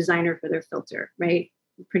hire a designer for their filter, right?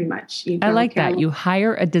 Pretty much. I like that. You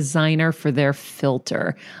hire a designer for their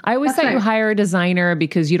filter. I always thought you hire a designer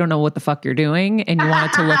because you don't know what the fuck you're doing and you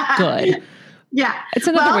want it to look good. Yeah. It's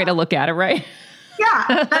another way to look at it, right?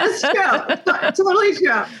 Yeah, that is true. Totally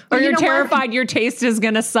true. Or you're terrified your taste is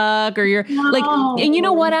going to suck or you're like, and you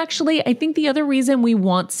know what, actually, I think the other reason we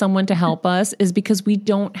want someone to help us is because we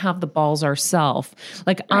don't have the balls ourselves.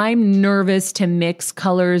 Like I'm nervous to mix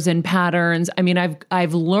colors and patterns. I mean,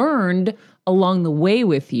 I've learned along the way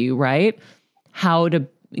with you, right? How to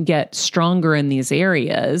get stronger in these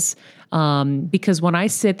areas. Because when I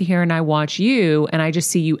sit here and I watch you and I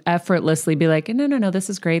just see you effortlessly be like, no, this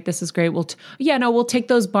is great. This is great. We'll take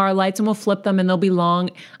those bar lights and we'll flip them and they'll be long.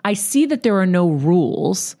 I see that there are no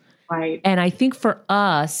rules. Right. And I think for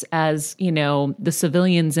us as, the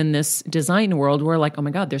civilians in this design world, we're like, oh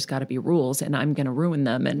my God, there's gotta be rules and I'm going to ruin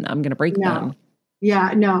them and I'm going to break them.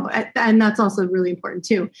 Yeah, no. And that's also really important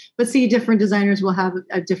too. But see, different designers will have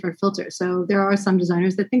a different filter. So there are some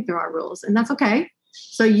designers that think there are rules and that's okay.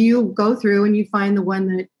 So you go through and you find the one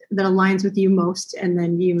that aligns with you most, and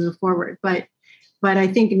then you move forward. But I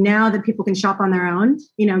think now that people can shop on their own,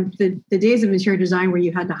 the days of interior design where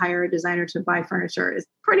you had to hire a designer to buy furniture is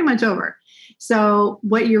pretty much over. So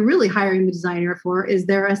what you're really hiring the designer for is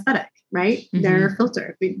their aesthetic, right? Mm-hmm. Their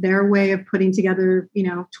filter, their way of putting together,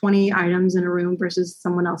 20 items in a room versus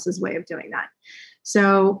someone else's way of doing that.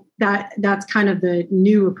 So that's kind of the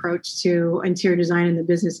new approach to interior design in the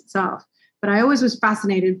business itself. But I always was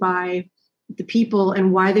fascinated by the people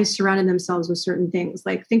and why they surrounded themselves with certain things.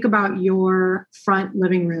 Like think about your front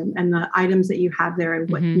living room and the items that you have there and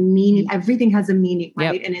what meaning, everything has a meaning,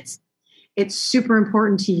 right? Yep. And it's super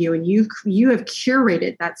important to you. And you have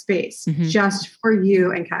curated that space just for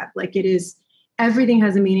you and Kat. Like it is, everything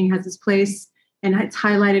has a meaning, has its place, and it's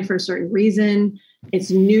highlighted for a certain reason. It's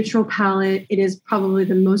neutral palette. It is probably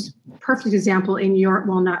the most perfect example in your,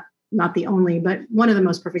 well, not the only, but one of the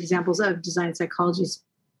most perfect examples of design psychology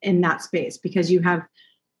in that space, because you have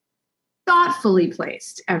thoughtfully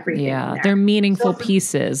placed everything. Yeah, they're meaningful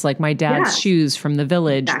pieces, like my dad's shoes from the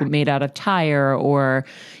village made out of tire, or,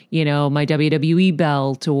 my WWE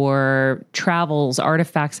belt, or travels,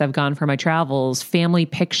 artifacts I've gone for my travels, family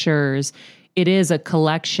pictures. It is a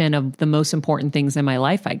collection of the most important things in my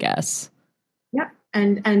life, I guess. Yep.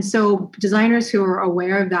 And so designers who are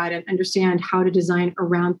aware of that and understand how to design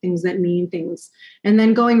around things that mean things, and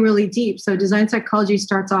then going really deep. So design psychology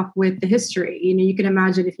starts off with the history. You can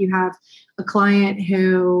imagine if you have a client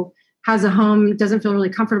who has a home, doesn't feel really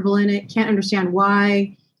comfortable in it, can't understand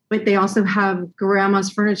why, but they also have grandma's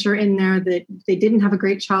furniture in there that they didn't have a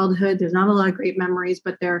great childhood. There's not a lot of great memories,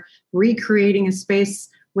 but they're recreating a space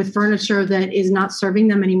with furniture that is not serving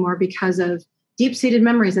them anymore because of deep-seated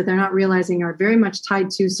memories that they're not realizing are very much tied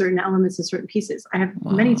to certain elements and certain pieces. I have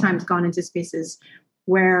many times gone into spaces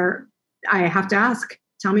where I have to ask,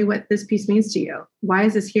 tell me what this piece means to you. Why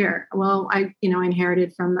is this here? Well, I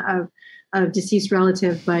inherited from a deceased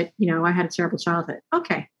relative, but I had a terrible childhood.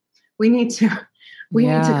 Okay. We need to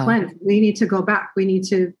cleanse. We need to go back. We need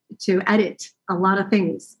to edit a lot of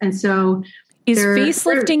things. And so is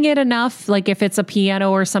facelifting it enough? Like if it's a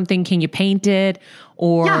piano or something, can you paint it?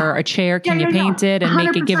 Or a chair, can you paint it and 100%.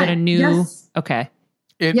 Make it, give it a new, okay.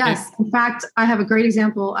 Yes. In fact, I have a great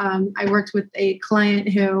example. I worked with a client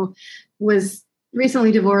who was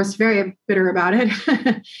recently divorced, very bitter about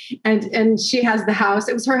it. and she has the house.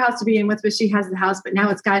 It was her house to begin with, but she has the house, but now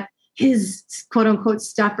it's got his quote unquote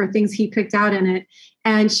stuff or things he picked out in it.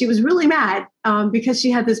 And she was really mad because she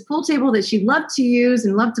had this pool table that she loved to use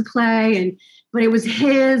and loved to play, but it was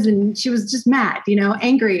his, and she was just mad,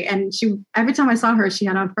 angry. And every time I saw her, she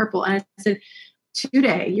had on purple. And I said,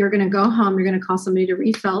 today you're going to go home, you're going to call somebody to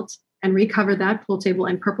refelt and recover that pool table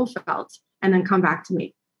in purple felt and then come back to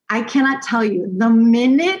me. I cannot tell you the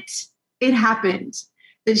minute it happened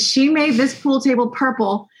that she made this pool table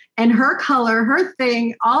purple and her color, her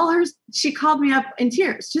thing, she called me up in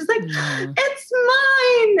tears. She's like, it's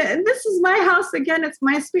mine. This is my house again. It's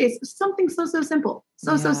my space. Something so simple.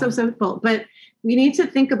 So simple. But we need to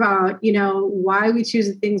think about, why we choose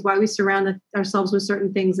the things, why we surround ourselves with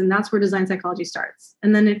certain things. And that's where design psychology starts.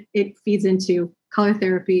 And then it feeds into color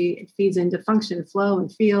therapy. It feeds into function, flow,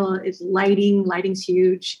 and feel. It's lighting. Lighting's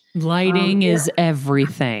huge. Lighting is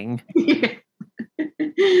everything.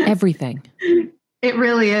 Everything. It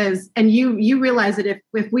really is. And you realize that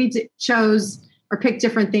if we chose or picked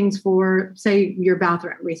different things for, say, your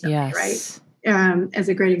bathroom recently, right? As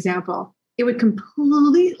a great example, it would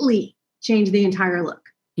completely change the entire look.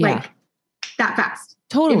 Yeah. Like that fast.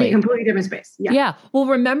 Totally. It'd be a completely different space. Yeah. Well,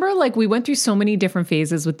 remember, we went through so many different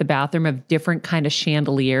phases with the bathroom of different kind of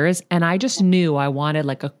chandeliers. And I just knew I wanted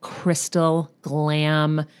a crystal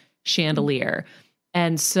glam chandelier.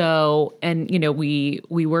 And so, we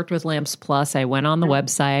worked with Lamps Plus. I went on the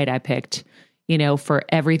website. I picked, for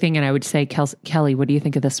everything. And I would say, Kelly, what do you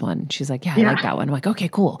think of this one? She's like, I like that one. I'm like, okay,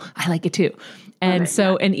 cool. I like it too. And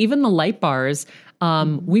and even the light bars,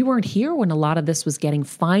 we weren't here when a lot of this was getting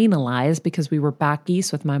finalized because we were back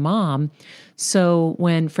east with my mom. So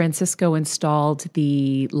when Francisco installed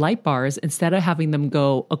the light bars, instead of having them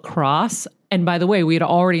go across, and by the way, we had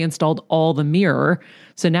already installed all the mirror.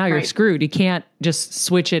 So now you're screwed. You can't just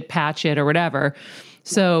switch it, patch it, or whatever.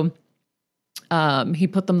 So he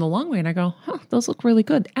put them the long way, and I go, those look really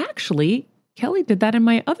good. Actually, Kelly did that in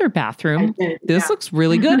my other bathroom. This looks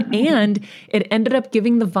really good. And it ended up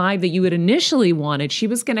giving the vibe that you had initially wanted. She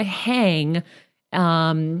was going to hang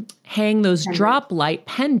those drop light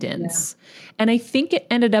pendants. Yeah. And I think it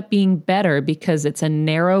ended up being better because it's a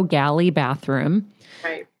narrow galley bathroom.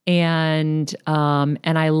 Right. And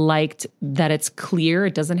I liked that it's clear.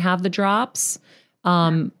 It doesn't have the drops.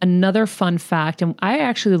 Another fun fact, and I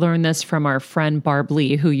actually learned this from our friend Barb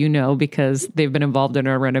Lee, who because they've been involved in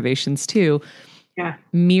our renovations too. Yeah.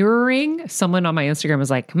 Mirroring. Someone on my Instagram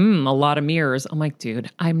was like, a lot of mirrors. I'm like,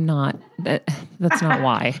 dude, I'm not, that's not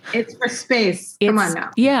why. It's for space. Come on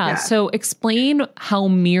now. Yeah. So explain how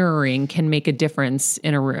mirroring can make a difference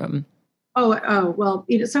in a room. Oh, well,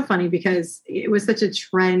 it's so funny because it was such a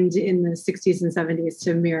trend in the 60s and 70s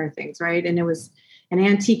to mirror things, right? And it was an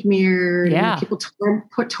antique mirror. Yeah. And people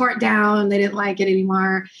tore it down. They didn't like it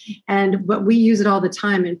anymore. But we use it all the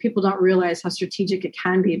time, and people don't realize how strategic it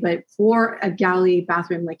can be. But for a galley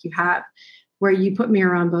bathroom like you have, where you put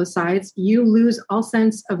mirror on both sides, you lose all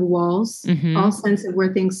sense of walls, all sense of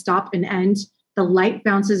where things stop and end. The light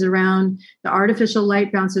bounces around, the artificial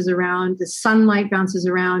light bounces around, the sunlight bounces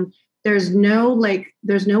around. There's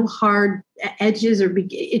no hard edges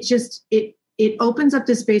it opens up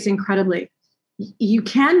the space incredibly. You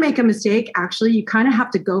can make a mistake. Actually, you kind of have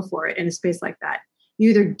to go for it in a space like that. You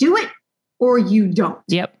either do it or you don't.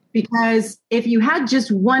 Yep. Because if you had just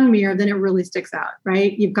one mirror, then it really sticks out,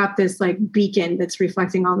 right? You've got this beacon that's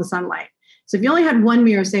reflecting all the sunlight. So if you only had one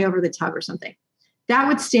mirror, say over the tub or something, that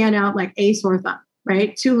would stand out like a sore thumb,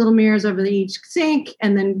 right? Two little mirrors over each sink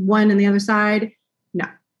and then one on the other side. No,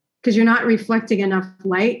 because you're not reflecting enough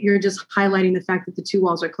light. You're just highlighting the fact that the two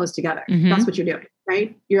walls are close together. That's what you're doing,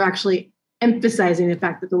 right? You're actually emphasizing the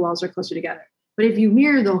fact that the walls are closer together. But if you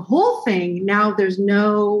mirror the whole thing, now there's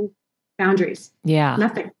no boundaries. Yeah.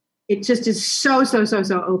 Nothing. It just is so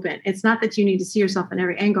open. It's not that you need to see yourself in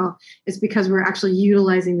every angle. It's because we're actually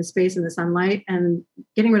utilizing the space and the sunlight and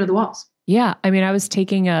getting rid of the walls. Yeah. I mean, I was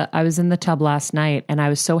in the tub last night and I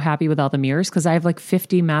was so happy with all the mirrors because I have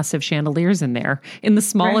 50 massive chandeliers in there in the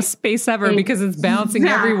smallest space ever because it's bouncing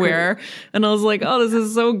everywhere. And I was like, oh, this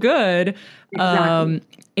is so good. Exactly.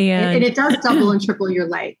 And it does double and triple your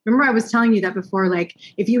light. Remember, I was telling you that before,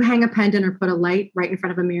 if you hang a pendant or put a light right in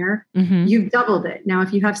front of a mirror, you've doubled it. Now,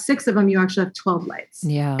 if you have 6 of them, you actually have 12 lights.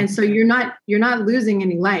 Yeah. And so you're not losing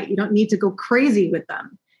any light. You don't need to go crazy with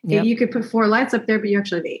them. Yep. You could put 4 lights up there, but you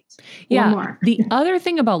actually have 8. Yeah. Or more. The other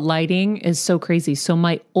thing about lighting is so crazy. So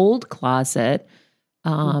my old closet,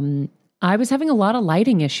 I was having a lot of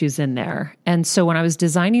lighting issues in there. And so when I was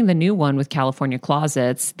designing the new one with California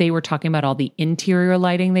Closets, they were talking about all the interior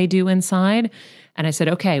lighting they do inside. And I said,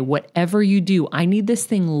 okay, whatever you do, I need this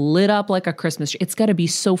thing lit up like a Christmas tree. It's got to be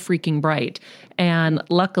so freaking bright. And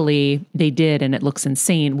luckily they did, and it looks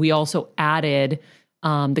insane. We also added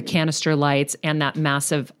the canister lights and that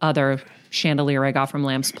massive other chandelier I got from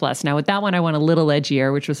Lamps Plus. Now with that one, I went a little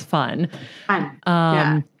edgier, which was fun.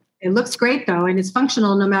 Yeah. It looks great though, and it's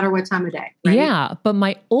functional no matter what time of day. Right? Yeah. But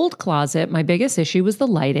my old closet, my biggest issue was the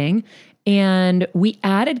lighting. And we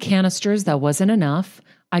added canisters. That wasn't enough.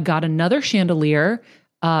 I got another chandelier.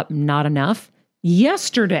 Not enough.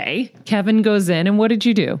 Yesterday, Kevin goes in, and what did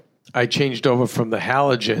you do? I changed over from the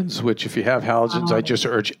halogens, which if you have halogens, I just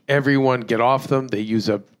urge everyone get off them. They use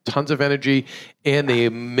up tons of energy and they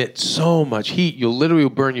emit so much heat. You'll literally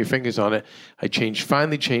burn your fingers on it. I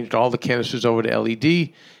finally changed all the canisters over to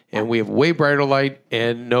LED, and we have way brighter light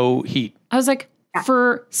and no heat. I was like,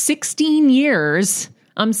 for 16 years,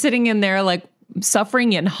 I'm sitting in there like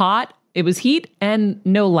suffering in hot. It was heat and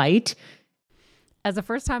no light. As a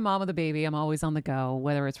first-time mom with a baby, I'm always on the go,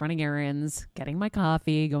 whether it's running errands, getting my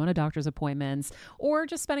coffee, going to doctor's appointments, or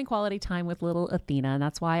just spending quality time with little Athena. And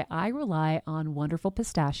that's why I rely on Wonderful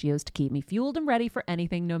Pistachios to keep me fueled and ready for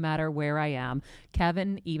anything, no matter where I am.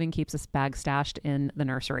 Kevin even keeps a bag stashed in the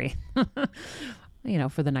nursery.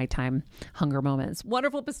 For the nighttime hunger moments.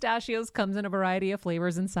 Wonderful Pistachios comes in a variety of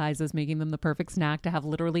flavors and sizes, making them the perfect snack to have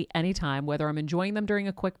literally any time, whether I'm enjoying them during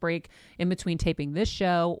a quick break in between taping this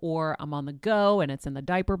show or I'm on the go and it's in the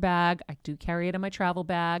diaper bag. I do carry it in my travel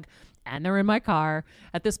bag and they're in my car.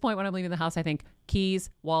 At this point, when I'm leaving the house, I think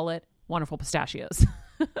keys, wallet, Wonderful Pistachios.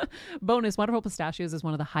 Bonus, Wonderful Pistachios is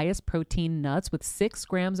one of the highest protein nuts with 6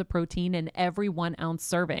 grams of protein in every 1 ounce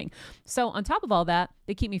serving. So on top of all that,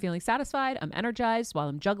 they keep me feeling satisfied. I'm energized while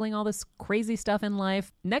I'm juggling all this crazy stuff in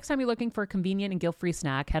life. Next time you're looking for a convenient and guilt-free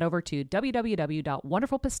snack, head over to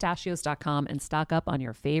www.wonderfulpistachios.com and stock up on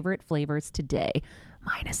your favorite flavors today,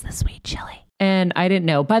 minus the sweet chili. And I didn't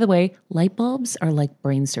know. By the way, light bulbs are like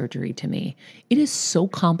brain surgery to me. It is so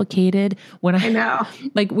complicated. When I know,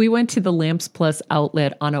 like we went to the Lamps Plus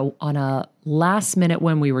outlet on a last minute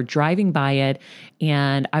when we were driving by it,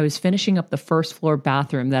 and I was finishing up the first floor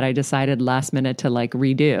bathroom that I decided last minute to like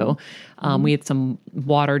redo. We had some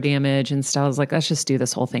water damage and stuff. I was like, let's just do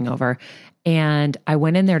this whole thing over. And I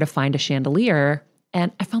went in there to find a chandelier. And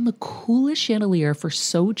I found the coolest chandelier for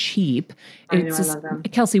so cheap. I love them.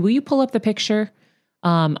 Kelsey, will you pull up the picture?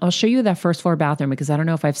 I'll show you that first floor bathroom because I don't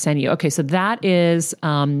know if I've sent you. Okay, so that is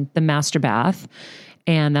the master bath.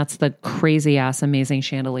 And that's the crazy ass amazing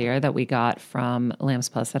chandelier that we got from Lamps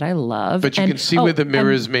Plus that I love. But you can see where the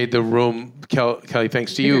mirrors made the room, Kelly,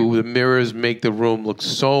 thanks to you, the mirrors make the room look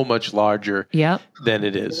so much larger than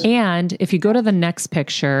it is. And if you go to the next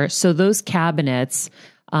picture, so those cabinets,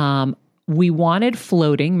 we wanted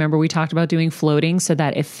floating. Remember, we talked about doing floating so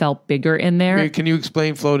that it felt bigger in there. Hey, can you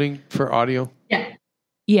explain floating for audio?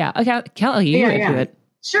 Yeah. Okay, Kelly, you do it.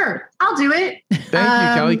 Sure, I'll do it.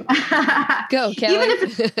 Thank you, Kelly. Go, Kelly. Even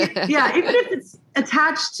if it's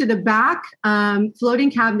attached to the back, floating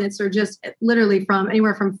cabinets are just literally from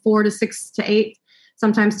anywhere from 4 to 6 to 8,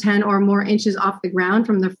 sometimes 10 or more inches off the ground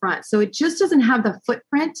from the front. So it just doesn't have the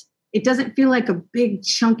footprint. It doesn't feel like a big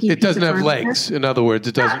chunky. It doesn't have legs. In other words,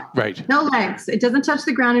 it doesn't. Right. No legs. It doesn't touch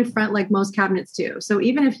the ground in front like most cabinets do. So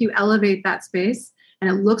even if you elevate that space and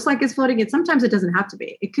it looks like it's floating, sometimes it doesn't have to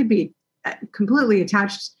be. It could be completely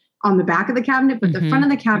attached on the back of the cabinet, but the front of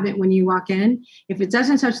the cabinet, when you walk in, if it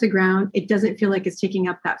doesn't touch the ground, it doesn't feel like it's taking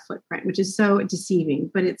up that footprint, which is so deceiving.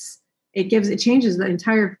 But it changes the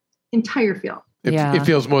entire feel. It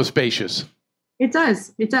feels more spacious. It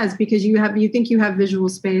does because you think you have visual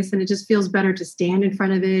space, and it just feels better to stand in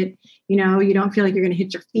front of it. You don't feel like you're going to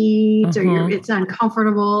hit your feet or it's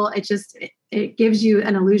uncomfortable. It gives you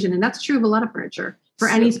an illusion, and that's true of a lot of furniture for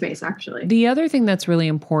any space, actually. The other thing that's really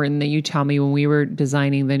important that you tell me when we were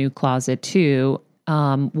designing the new closet too,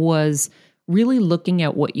 was really looking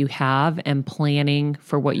at what you have and planning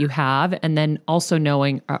for what you have, and then also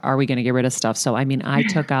knowing, are we going to get rid of stuff? So, I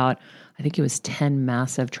took out, I think it was 10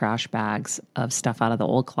 massive trash bags of stuff out of the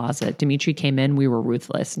old closet. Dimitri came in, we were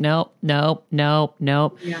ruthless. Nope. Yeah.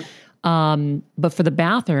 But for the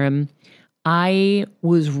bathroom, I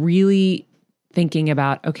was really thinking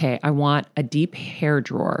about, okay, I want a deep hair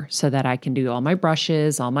drawer so that I can do all my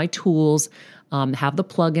brushes, all my tools, have the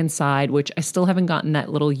plug inside, which I still haven't gotten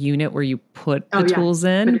that little unit where you put the tools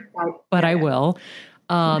in, but I will.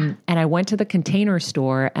 And I went to the Container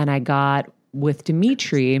Store and I got with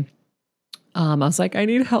Dimitri, I was like, I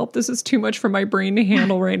need help. This is too much for my brain to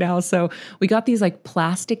handle right now. So we got these like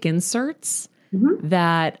plastic inserts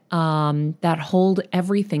that hold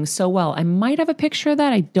everything so well. I might have a picture of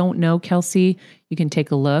that. I don't know, Kelsey. You can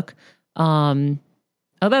take a look. Oh,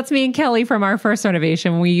 that's me and Kelly from our first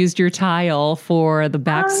renovation. We used your tile for the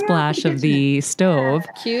backsplash of the stove.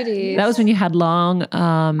 Cuties. That was when you had long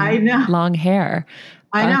hair.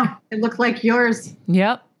 I know. It looked like yours.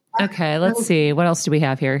 Yep. Okay, let's see. What else do we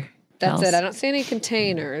have here? That's it. I don't see any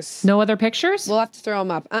containers. No other pictures? We'll have to throw them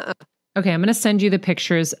up. Okay, I'm going to send you the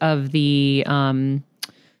pictures of the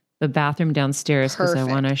the bathroom downstairs because I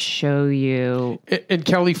want to show you. And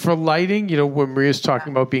Kelly, for lighting, when Maria's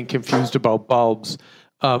talking about being confused about bulbs,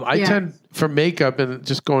 I tend, for makeup and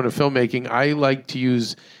just going to filmmaking, I like to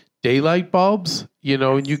use daylight bulbs,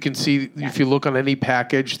 and you can see if you look on any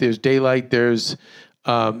package, there's daylight, there's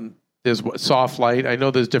soft light. I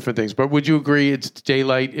know there's different things, but would you agree it's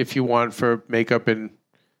daylight if you want for makeup and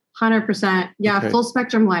 100%. Yeah. Okay. Full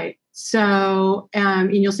spectrum light. So,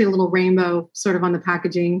 and you'll see a little rainbow sort of on the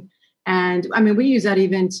packaging. And I mean, we use that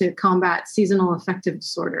even to combat seasonal affective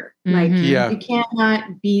disorder. You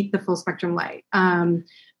cannot beat the full spectrum light.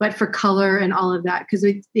 But for color and all of that, because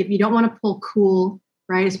if you don't want to pull cool,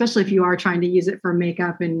 right, especially if you are trying to use it for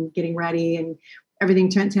makeup and getting ready and everything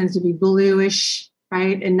tends to be bluish,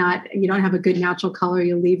 right? And you don't have a good natural color.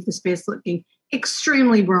 You leave the space looking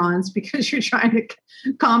extremely bronze because you're trying to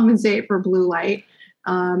compensate for blue light.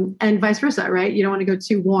 And vice versa, right? You don't want to go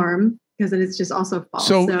too warm because then it's just also false.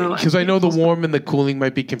 So because I know the warm and the cooling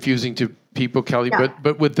might be confusing to people, Kelly,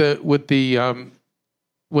 but with the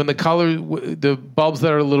when the color, the bulbs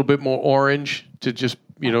that are a little bit more orange to just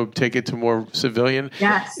take it to more civilian.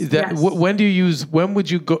 Yes. When would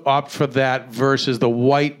you opt for that versus the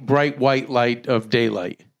bright white light of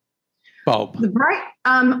daylight bulb? The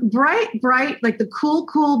bright, like the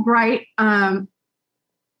cool, bright.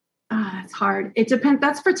 That's hard. It depends.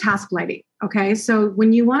 That's for task lighting. Okay. So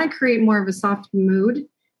when you want to create more of a soft mood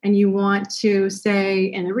and you want to say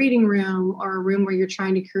in a reading room or a room where you're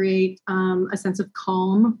trying to create a sense of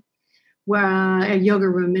calm, a yoga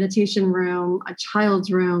room, meditation room, a child's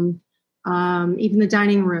room, even the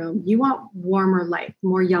dining room, you want warmer light,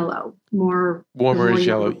 more yellow, more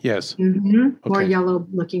yellow. Yes. Mm-hmm. Okay. More yellow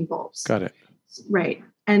looking bulbs. Got it. Right.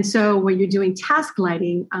 And so when you're doing task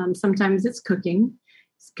lighting, sometimes it's cooking,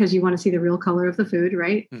 because you want to see the real color of the food,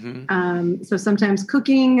 right? Mm-hmm. So sometimes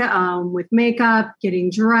cooking with makeup, getting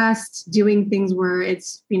dressed, doing things where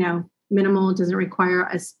it's, minimal, it doesn't require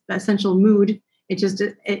an essential mood.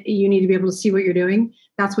 You need to be able to see what you're doing.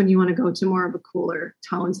 That's when you want to go to more of a cooler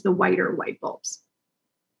tones, the whiter white bulbs.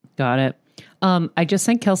 Got it. I just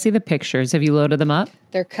sent Kelsey the pictures. Have you loaded them up?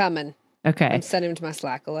 They're coming. Okay. I'm sending them to my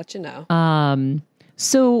Slack. I'll let you know.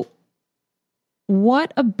 So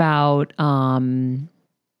what about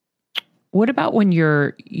when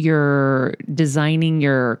you're designing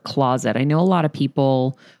your closet? I know a lot of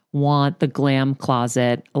people want the glam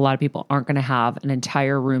closet. A lot of people aren't going to have an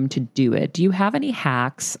entire room to do it. Do you have any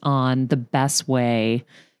hacks on the best way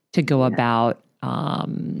to go about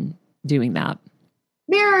doing that?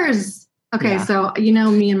 Mirrors. Okay. Yeah. So,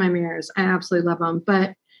 me and my mirrors, I absolutely love them,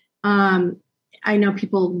 but I know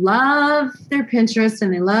people love their Pinterest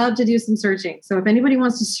and they love to do some searching. So if anybody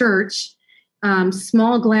wants to search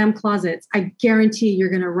small glam closets, I guarantee you're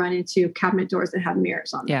going to run into cabinet doors that have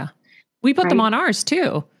mirrors on them. Yeah. We put them on ours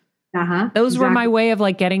too. Those were my way of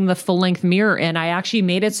getting the full length mirror in. I actually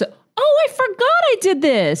made it so, I forgot I did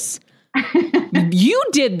this. You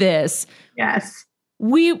did this. Yes.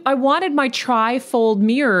 I wanted my tri-fold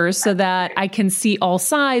mirrors so that I can see all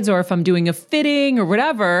sides, or if I'm doing a fitting or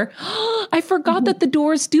whatever. I forgot that the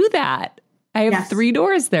doors do that. I have 3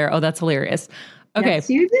 doors there. Oh, that's hilarious. Okay. Yes,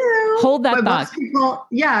 you do. Hold that thought.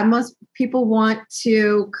 Most people want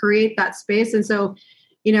to create that space. And so,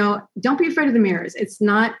 don't be afraid of the mirrors. It's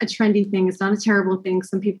not a trendy thing. It's not a terrible thing.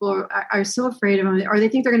 Some people are so afraid of them, or they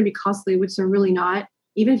think they're going to be costly, which they're really not.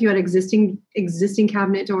 Even if you had existing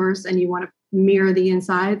cabinet doors and you want to mirror the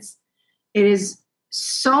insides, it is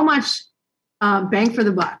so much bang for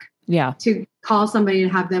the buck. Yeah. To call somebody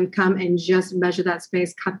and have them come and just measure that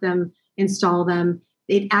space, cut them, install them.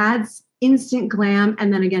 It adds instant glam,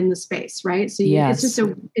 and then again the space, right? So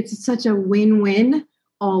it's such a win-win,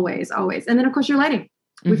 always. And then of course your lighting.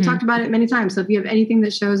 We've talked about it many times. So if you have anything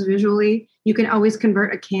that shows visually, you can always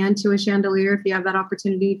convert a can to a chandelier if you have that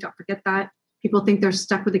opportunity. Don't forget that. People think they're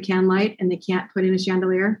stuck with a can light and they can't put in a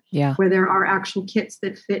chandelier. Yeah. Where there are actual kits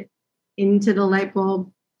that fit into the light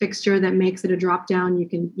bulb fixture that makes it a drop down.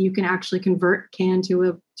 You can actually convert can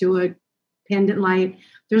to a pendant light.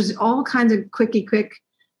 There's all kinds of quick,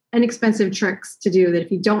 inexpensive tricks to do that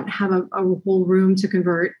if you don't have a whole room to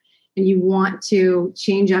convert and you want to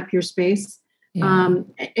change up your space. Yeah.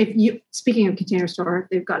 Speaking of Container Store,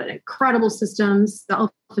 they've got an incredible systems. The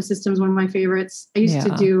Alpha system is one of my favorites. I used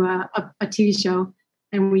to do a TV show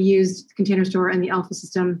and we used Container Store and the Alpha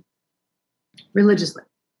system religiously.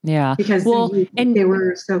 Yeah. Because they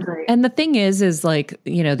were so great. And the thing is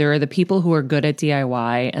there are the people who are good at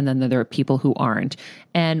DIY and then there are people who aren't.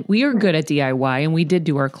 And we are good at DIY and we did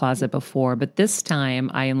do our closet before, but this time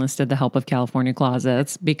I enlisted the help of California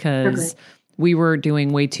Closets because we were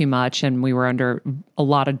doing way too much and we were under a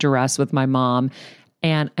lot of duress with my mom.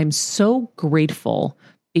 And I'm so grateful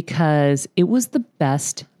because it was the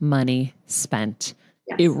best money spent.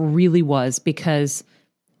 Yes. It really was, because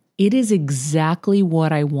it is exactly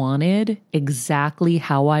what I wanted, exactly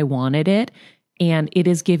how I wanted it. And it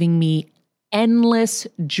is giving me endless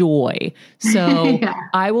joy. So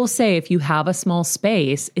I will say, if you have a small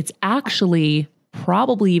space, it's actually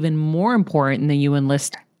probably even more important that you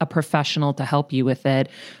enlist a professional to help you with it,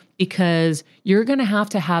 because you're going to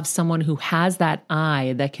have someone who has that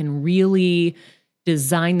eye that can really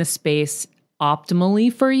design the space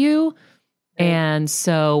optimally for you. And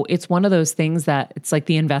so it's one of those things that it's like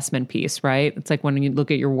the investment piece, right? It's like when you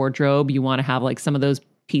look at your wardrobe, you want to have like some of those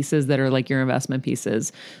pieces that are like your investment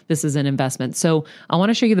pieces. This is an investment. So I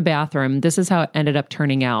want to show you the bathroom. This is how it ended up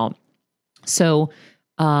turning out. So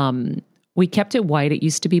we kept it white. It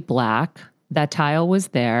used to be black. That tile was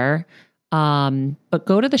there. But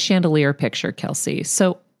go to the chandelier picture, Kelsey.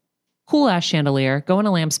 So cool ass chandelier, go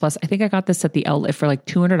into Lamps Plus. I think I got this at the outlet for like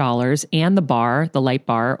 $200, and the bar, the light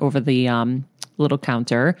bar over the little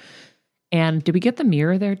counter. And did we get the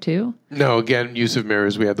mirror there too? No, again, use of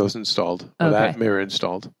mirrors. We had those installed. Okay. That mirror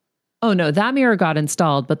installed. Oh no, that mirror got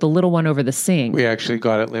installed, but the little one over the sink. We actually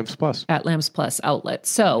got it at Lamps Plus. At Lamps Plus outlet.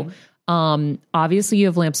 So obviously you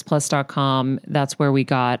have lampsplus.com. That's where we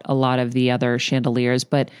got a lot of the other chandeliers,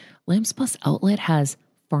 but Lamps Plus outlet has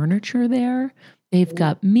furniture there. They've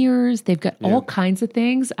got mirrors. They've got all kinds of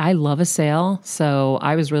things. I love a sale. So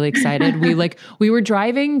I was really excited. We were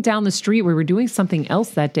driving down the street. We were doing something else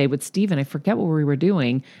that day with Steven. I forget what we were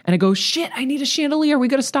doing. And I go, shit, I need a chandelier. We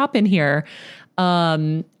got to stop in here.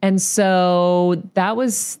 And so that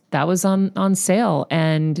was on sale,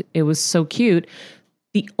 and it was so cute.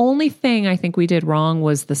 The only thing I think we did wrong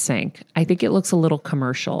was the sink. I think it looks a little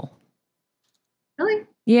commercial. Really?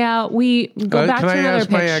 Yeah, we go back to another picture.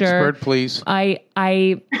 Can I ask my expert, please?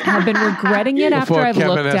 I have been regretting it after I've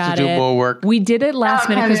looked at it. More work. We did it last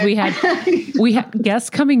minute because we had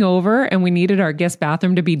guests coming over, and we needed our guest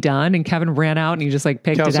bathroom to be done, and Kevin ran out and he just like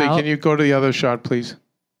picked Kelsey, it out. Can you go to the other shot, please?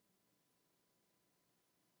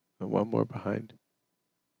 One more behind.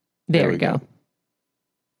 There we go.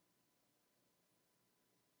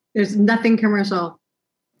 There's nothing commercial.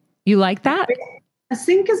 You like that? A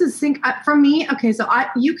sink is a sink. For me, okay, so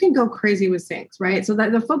you can go crazy with sinks, right? So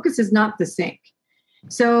that the focus is not the sink.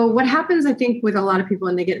 So what happens, I think, with a lot of people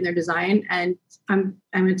when they get in their design, and I'm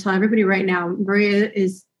going to tell everybody right now, Maria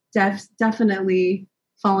is definitely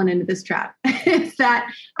fallen into this trap. It's that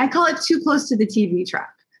I call it too close to the TV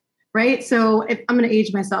trap, right? So I'm going to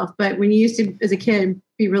age myself, but when you used to, as a kid,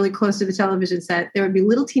 be really close to the television set, there would be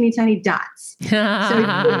little teeny tiny dots.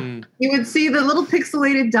 So you would see the little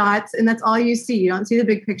pixelated dots, and that's all you see. You don't see the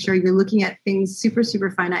big picture. You're looking at things super,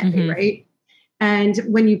 super finitely, right? And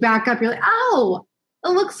when you back up, you're like, oh, it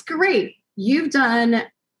looks great. You've done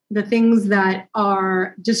the things that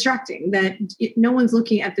are distracting, that no one's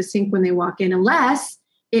looking at the sink when they walk in, unless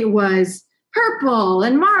it was purple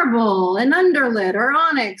and marble and underlit or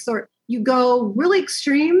onyx, or you go really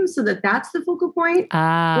extreme so that that's the focal point.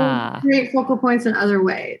 Or create focal points in other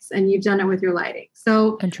ways, and you've done it with your lighting.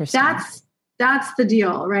 So that's the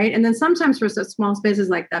deal, right? And then sometimes for such small spaces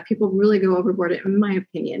like that, people really go overboard. In my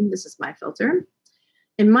opinion, this is my filter.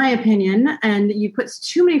 In my opinion, and you put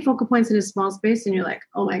too many focal points in a small space, and you're like,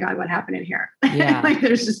 oh my God, what happened in here? Yeah. Like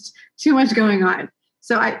there's just too much going on.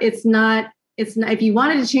 So it's not. If you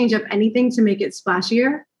wanted to change up anything to make it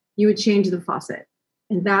splashier, you would change the faucet.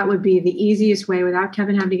 And that would be the easiest way without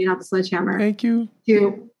Kevin having to get out the sledgehammer. Thank you.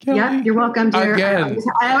 Yeah, you're welcome, dear. Again.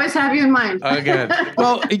 I always have you in mind. Again.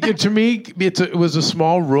 Well, to me, it was a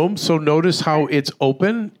small room. So notice how it's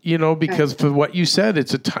open, because for what you said,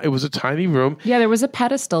 it was a tiny room. Yeah, there was a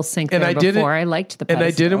pedestal sink there before. I liked the pedestal.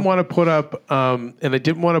 And I didn't want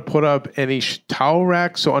to put up, any towel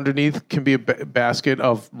rack. So underneath can be a basket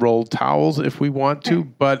of rolled towels if we want to.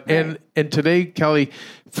 But and today, Kelly,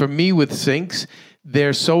 for me with sinks,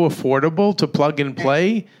 they're so affordable to plug and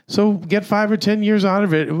play. So get 5 or 10 years out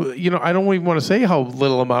of it. I don't even want to say how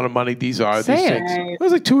little amount of money these are. Say these it. Things. It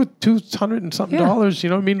was like $200 and something dollars. You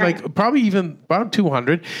know what I mean? Like probably even about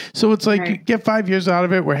 200. So it's like you get 5 years out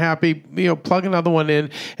of it. We're happy. Plug another one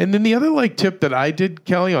in. And then the other tip that I did,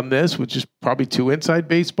 Kelly, on this, which is probably too inside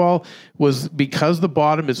baseball, was because the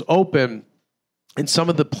bottom is open and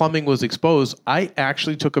some of the plumbing was exposed. I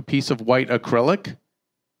actually took a piece of white acrylic.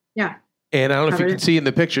 Yeah. And I don't know if you can see in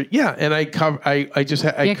the picture. Yeah. And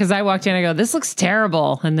because I walked in, I go, this looks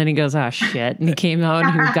terrible. And then he goes, oh shit. And he came out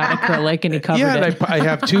and he got acrylic and he covered it. And I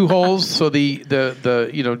have 2 holes. So the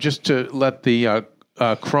just to let the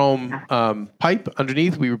chrome pipe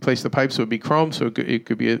underneath. We replaced the pipe so it'd be chrome, so it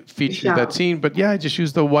could be a feature that's seen. But yeah, I just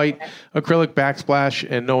used the white acrylic backsplash,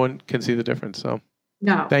 and no one can see the difference. So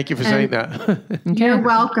no, thank you for saying that. You're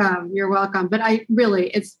welcome. You're welcome. But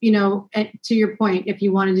it's to your point, if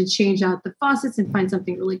you wanted to change out the faucets and find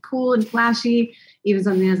something really cool and flashy, even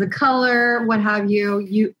something as a color, what have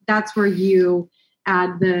you, that's where you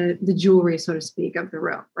add the jewelry, so to speak, of the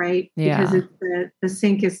room, right? Yeah. Because the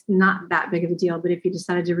sink is not that big of a deal, but if you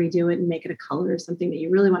decided to redo it and make it a color or something that you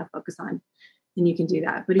really want to focus on, then you can do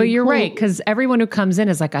that. But you're right, because everyone who comes in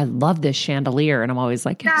is like, I love this chandelier. And I'm always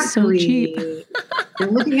like, it's so cheap. They're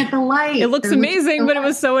looking at the light. It looks amazing, but it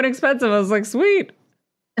was so inexpensive. I was like, sweet.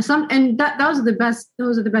 Those are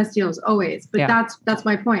the best deals always. But that's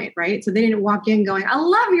my point, right? So they didn't walk in going, I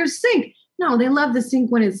love your sink. No, they love the sink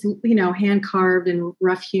when it's, hand carved and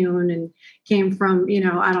rough hewn and came from,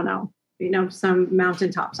 I don't know, some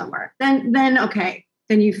mountaintop somewhere. Then okay,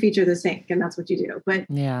 then you feature the sink and that's what you do. But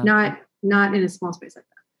not in a small space like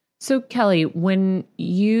that. So Kelly, when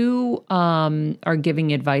you are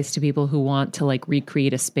giving advice to people who want to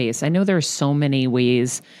recreate a space, I know there are so many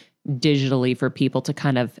ways digitally for people to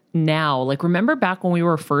kind of now, remember back when we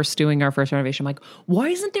were first doing our first renovation, I'm like, why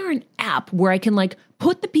isn't there an app where I can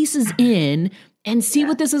put the pieces in and see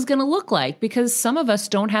what this is going to look like? Because some of us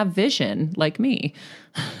don't have vision like me.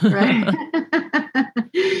 Right.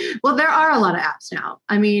 Well, there are a lot of apps now.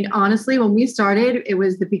 I mean, honestly, when we started, it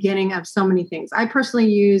was the beginning of so many things. I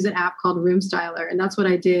personally use an app called Room Styler, and that's what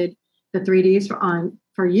I did the 3Ds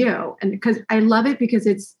for you. And because I love it because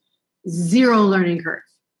it's zero learning curve.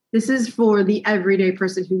 This is for the everyday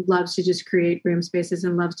person who loves to just create room spaces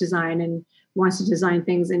and loves design and wants to design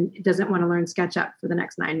things and doesn't want to learn SketchUp for the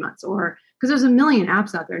next 9 months, or because there's a million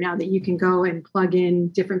apps out there now that you can go and plug in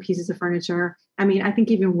different pieces of furniture. I mean, I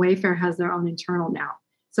think even Wayfair has their own internal now.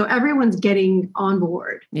 So everyone's getting on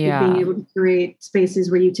board with being able to create spaces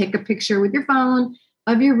where you take a picture with your phone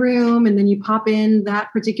of your room and then you pop in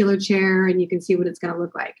that particular chair and you can see what it's going to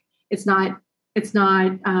look like. It's not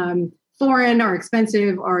foreign or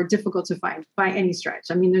expensive or difficult to find by any stretch.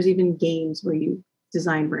 I mean, there's even games where you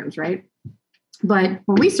design rooms, right? But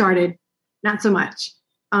when we started, not so much.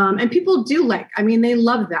 And people do they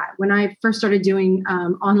love that. When I first started doing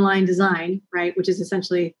online design, right, which is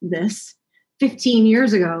essentially this 15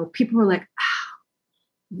 years ago, people were like, oh,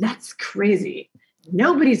 that's crazy.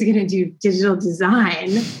 Nobody's going to do digital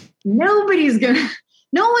design. No one's going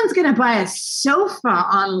to buy a sofa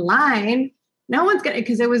online. No one's going to,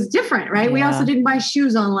 because it was different, right? Yeah. We also didn't buy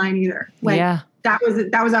shoes online either. That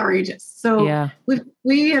was outrageous. So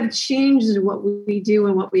we have changed what we do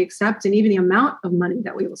and what we accept, and even the amount of money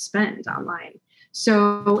that we will spend online.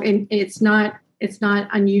 So it's not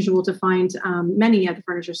unusual to find many of the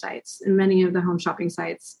furniture sites and many of the home shopping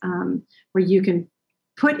sites where you can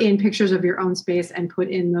put in pictures of your own space and put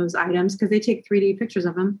in those items, because they take 3D pictures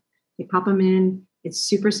of them. They pop them in. It's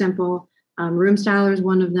super simple. Room Styler is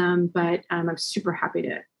one of them, but I'm super happy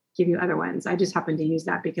to give you other ones. I just happen to use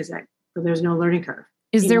that because there's no learning curve.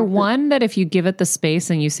 Is there one that if you give it the space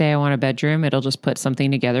and you say, I want a bedroom, it'll just put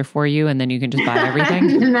something together for you and then you can just buy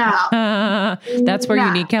everything? No. That's where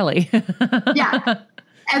you need Kelly. Yeah.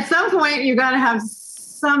 At some point, you got to have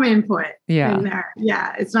some input in there.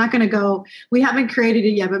 Yeah. It's not going to go, we haven't created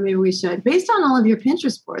it yet, but maybe we should. Based on all of your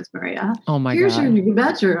Pinterest boards, Maria. Oh my God. Here's your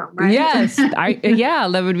bedroom, right? Yes.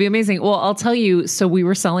 That would be amazing. Well, I'll tell you, so we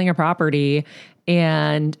were selling a property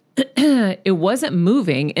and it wasn't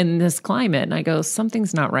moving in this climate. And I go,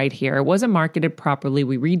 something's not right here. It wasn't marketed properly.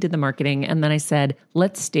 We redid the marketing. And then I said,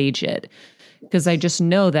 let's stage it. Because I just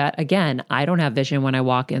know that, again, I don't have vision when I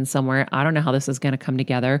walk in somewhere. I don't know how this is going to come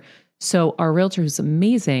together. So our realtor, who's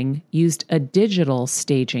amazing, used a digital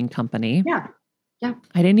staging company. Yeah. I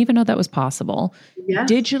didn't even know that was possible. Yes.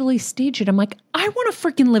 Digitally stage it. I'm like, I want to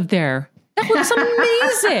freaking live there. That looks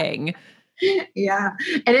amazing. Yeah.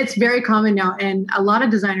 And it's very common now. And a lot of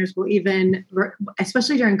designers will even,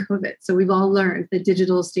 especially during COVID. So we've all learned the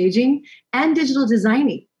digital staging and digital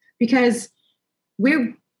designing, because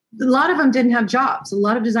a lot of them didn't have jobs. A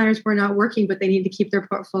lot of designers were not working, but they need to keep their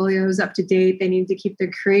portfolios up to date. They need to keep their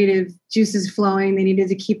creative juices flowing. They needed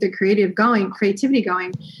to keep their creativity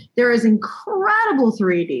going. There is incredible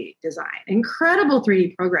 3D design, incredible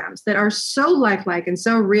 3D programs that are so lifelike and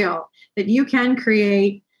so real that you can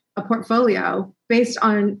create a portfolio based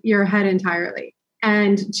on your head entirely.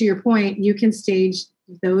 And to your point, you can stage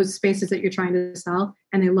those spaces that you're trying to sell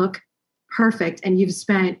and they look perfect. And you've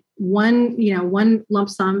spent one lump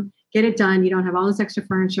sum, get it done. You don't have all this extra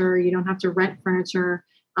furniture. You don't have to rent furniture.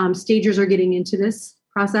 Stagers are getting into this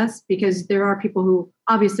process because there are people who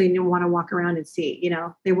obviously don't want to walk around and see,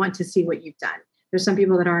 they want to see what you've done. There's some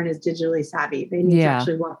people that aren't as digitally savvy. They need to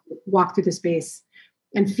actually walk through the space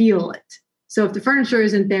and feel it. So if the furniture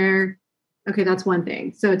isn't there, okay, that's one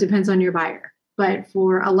thing. So it depends on your buyer. But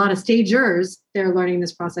for a lot of stagers, they're learning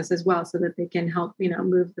this process as well so that they can help,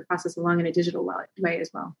 move the process along in a digital way as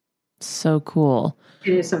well. So cool.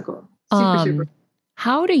 It is so cool. Super.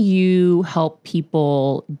 How do you help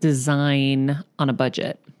people design on a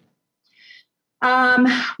budget?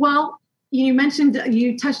 Well,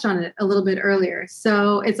 you touched on it a little bit earlier.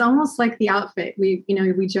 So it's almost like the outfit. We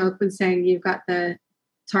joke with saying you've got the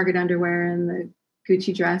Target underwear and the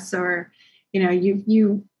Gucci dress, or,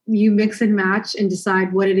 you mix and match and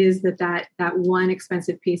decide what it is that one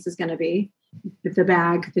expensive piece is going to be. The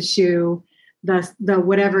bag, the shoe, the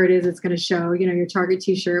whatever it is it's going to show, your Target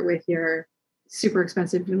t-shirt with your super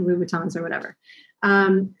expensive Louis Vuittons or whatever.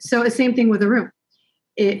 So the same thing with a room.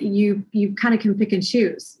 You kind of can pick and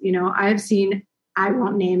choose. I've seen, I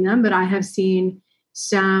won't name them, but I have seen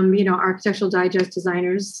some, Architectural Digest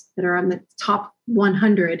designers that are on the top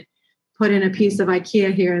 100 put in a piece of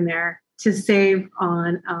IKEA here and there to save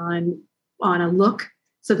on a look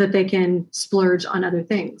so that they can splurge on other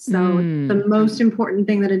things. So the most important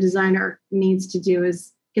thing that a designer needs to do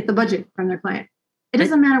is get the budget from their client. It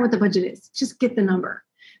doesn't matter what the budget is, just get the number,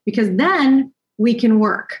 because then we can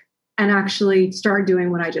work and actually start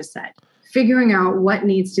doing what I just said, figuring out what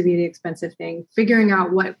needs to be the expensive thing, figuring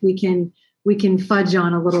out what we can fudge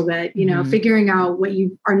on a little bit, figuring out what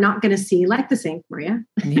you are not going to see, like the sink, Maria.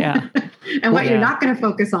 Yeah. And what you're not going to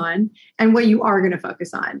focus on and what you are going to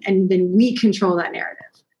focus on. And then we control that narrative.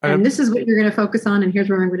 And this is what you're going to focus on. And here's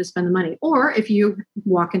where I'm going to spend the money. Or if you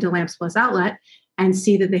walk into Lamps Plus Outlet and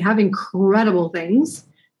see that they have incredible things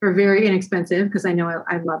for very inexpensive, because I know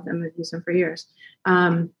I love them. I've used them for years.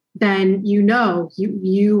 Then you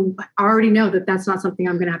already know that that's not something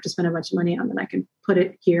I'm going to have to spend a bunch of money on. Then I can put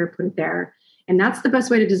it here, put it there. And that's the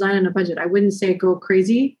best way to design on a budget. I wouldn't say go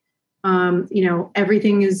crazy.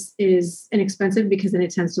 Everything is inexpensive because then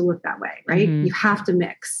it tends to look that way, right? Mm-hmm. You have to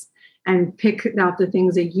mix and pick out the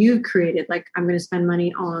things that you've created. Like, I'm going to spend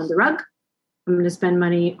money on the rug. I'm going to spend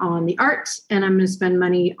money on the art, and I'm going to spend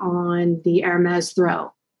money on the Hermes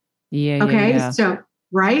throw. Yeah. Okay. Yeah.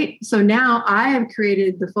 So now I have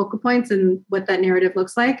created the focal points and what that narrative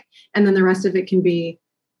looks like. And then the rest of it can be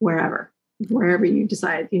wherever you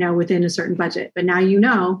decide, within a certain budget. But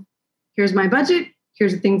now, here's my budget.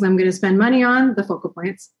 Here's the things I'm going to spend money on, the focal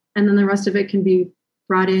points. And then the rest of it can be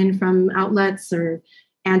brought in from outlets or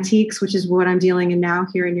antiques, which is what I'm dealing in now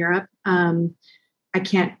here in Europe. I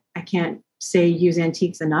can't say use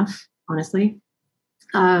antiques enough, honestly.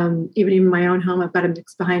 Even in my own home, I've got a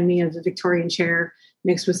mix behind me of a Victorian chair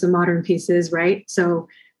mixed with some modern pieces, right? So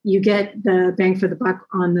you get the bang for the buck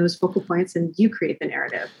on those focal points and you create the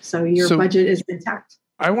narrative. So your budget is intact.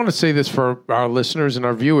 I want to say this for our listeners and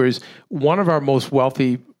our viewers. One of our most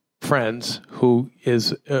wealthy friends who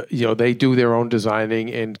is, they do their own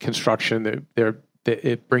designing and construction.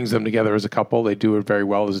 It brings them together as a couple. They do it very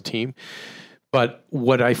well as a team. But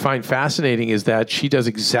what I find fascinating is that she does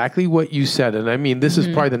exactly what you said. And I mean, this is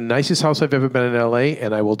probably the nicest house I've ever been in LA.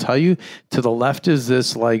 And I will tell you, to the left is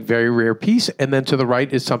this like very rare piece. And then to the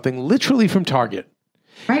right is something literally from Target.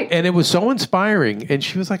 Right. And it was so inspiring. And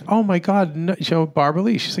she was like, oh my God, no, Barbara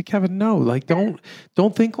Lee. She's like, Kevin, no, like, don't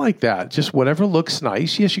think like that. Just whatever looks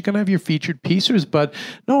nice. Yes, you're going to have your featured pieces, but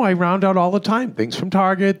no, I round out all the time. Things from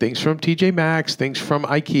Target, things from TJ Maxx, things from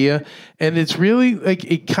IKEA. And it's really like,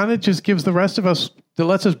 it kind of just gives the rest of us, that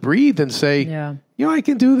lets us breathe and say, I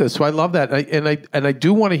can do this. So I love that. I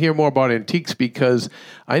do want to hear more about antiques, because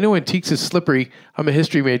I know antiques is slippery. I'm a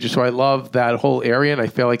history major, so I love that whole area, and I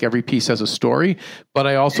feel like every piece has a story. But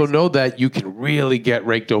I also know that you can really get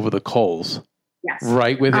raked over the coals. Yes.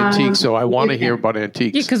 Right, with antiques. So I want to hear about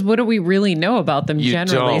antiques. Yeah, because what do we really know about them,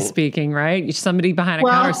 generally speaking, right? Somebody behind a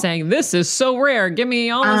counter saying, this is so rare, give me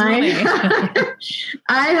all this money.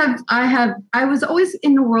 I was always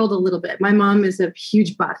in the world a little bit. My mom is a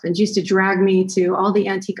huge buff and she used to drag me to all the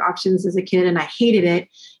antique auctions as a kid, and I hated it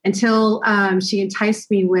until she enticed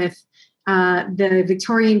me with the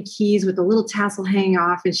Victorian keys with the little tassel hanging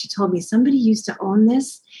off. And she told me somebody used to own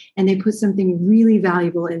this and they put something really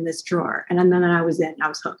valuable in this drawer. And then I was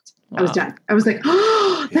hooked. Wow. I was done. I was like,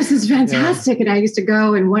 oh, this is fantastic. Yeah. And I used to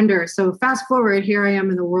go and wonder. So fast forward, here I am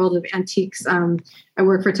in the world of antiques. I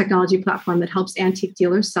work for a technology platform that helps antique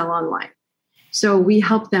dealers sell online. So we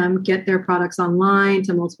help them get their products online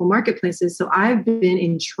to multiple marketplaces. So I've been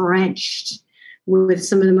entrenched with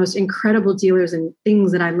some of the most incredible dealers and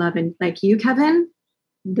things that I love. And like you, Kevin,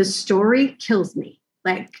 the story kills me.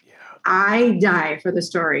 Like, I die for the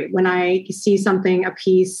story. When I see something, a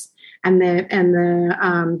piece, and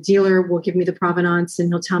the dealer will give me the provenance, and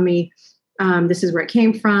he'll tell me this is where it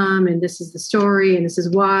came from, and this is the story, and this is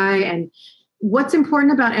why. And what's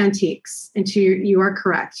important about antiques, and you are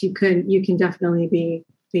correct, you can definitely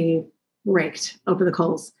be raked over the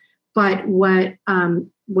coals. But what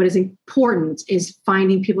is important is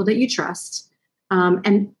finding people that you trust.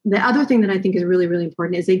 And the other thing that I think is really, really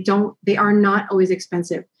important is they are not always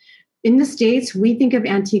expensive. In the States, we think of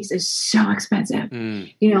antiques as so expensive,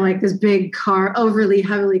 like this big overly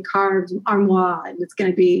heavily carved armoire, and it's going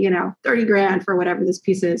to be, $30,000 for whatever this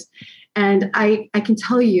piece is. And I can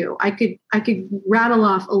tell you, I could rattle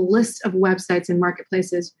off a list of websites and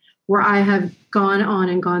marketplaces where I have gone on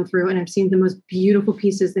and gone through, and I've seen the most beautiful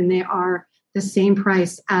pieces, and they are the same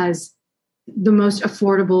price as the most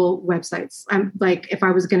affordable websites. I'm like, if I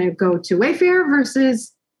was going to go to Wayfair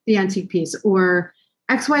versus the antique piece, or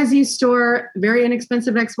XYZ store, very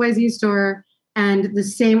inexpensive XYZ store, and the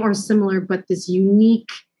same or similar, but this unique,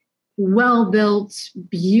 well-built,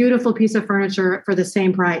 beautiful piece of furniture for the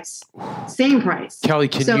same price. Same price. Kelly,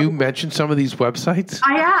 can you mention some of these websites?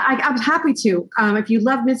 I'm happy to. If you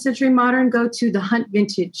love mid-century modern, go to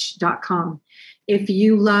thehuntvintage.com. If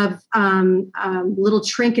you love little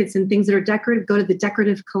trinkets and things that are decorative, go to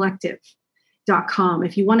thedecorativecollective.com.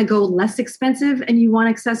 If you want to go less expensive and you want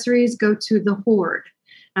accessories, go to the Hoard.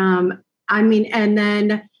 And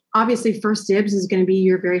then obviously First Dibs is going to be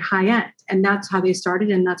your very high end, and that's how they started,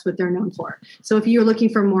 and that's what they're known for. So if you're looking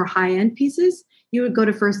for more high end pieces, you would go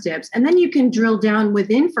to First Dibs, and then you can drill down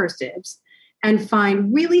within First Dibs and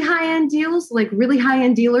find really high end deals, like really high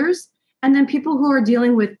end dealers, and then people who are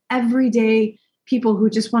dealing with everyday people who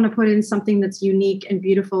just want to put in something that's unique and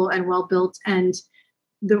beautiful and well built. And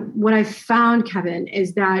what I found, Kevin,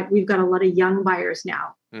 is that we've got a lot of young buyers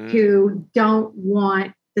now who don't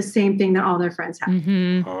want the same thing that all their friends have.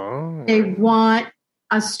 Mm-hmm. Oh. They want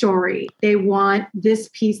a story. They want this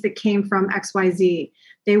piece that came from XYZ.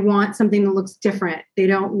 They want something that looks different. They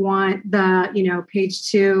don't want the, page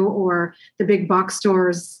 2 or the big box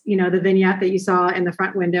stores, the vignette that you saw in the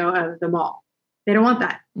front window of the mall. They don't want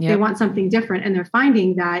that. Yep. They want something different. And they're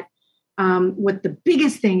finding that what the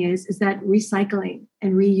biggest thing is that recycling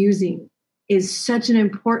and reusing is such an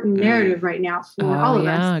important narrative right now for all of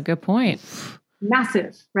us. Yeah, good point.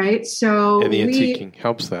 Massive, right? So and the antiquing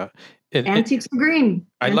helps that. Antiques are green.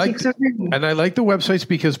 I like the websites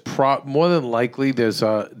because more than likely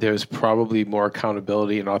there's probably more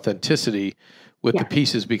accountability and authenticity with the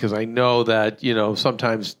pieces, because I know that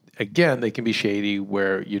sometimes again they can be shady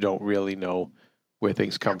where you don't really know where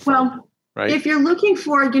things come from. Well, right? If you're looking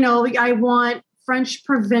for I want French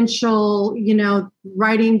provincial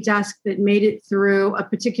writing desk that made it through a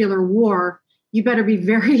particular war, you better be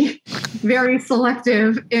very, very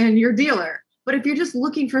selective in your dealer. But if you're just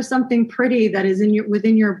looking for something pretty that is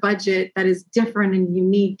within your budget, that is different and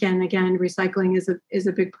unique, and again, recycling is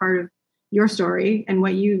a big part of your story and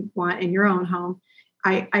what you want in your own home,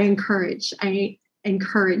 I encourage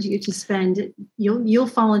you to spend. You'll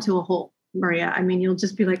fall into a hole, Maria. I mean, you'll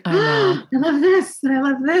just be like, I love this, and I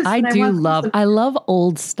love this. I love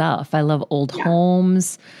old stuff. I love old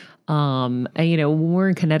homes. And, when we're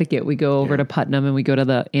in Connecticut, we go over to Putnam and we go to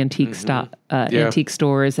the antique antique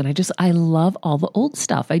stores. And I love all the old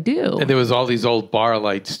stuff. I do. And there was all these old bar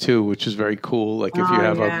lights too, which is very cool. Like if you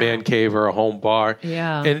have a man cave or a home bar.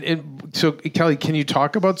 Yeah. And so Kelly, can you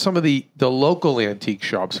talk about some of the local antique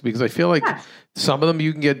shops? Because I feel like some of them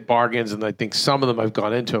you can get bargains, and I think some of them I've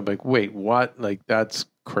gone into, I'm like, wait, what? Like that's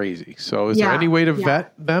crazy. So is there any way to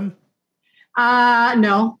vet them?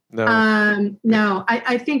 No.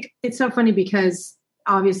 I think it's so funny because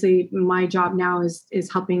obviously my job now is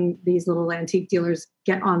helping these little antique dealers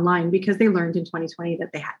get online because they learned in 2020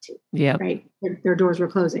 that they had to. Yeah. Right. Their doors were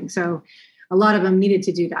closing. So a lot of them needed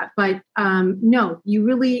to do that. But no, you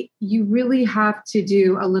really have to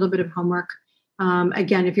do a little bit of homework.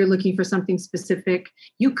 Again, if you're looking for something specific,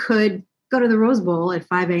 you could go to the Rose Bowl at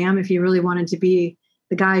 5 a.m. if you really wanted to be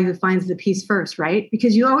the guy who finds the piece first, right?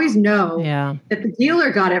 Because you always know that the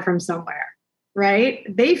dealer got it from somewhere, right?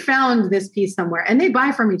 They found this piece somewhere and they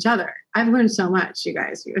buy from each other. I've learned so much, you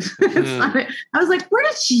guys. I was like, where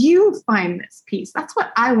did you find this piece? That's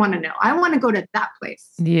what I want to know. I want to go to that place.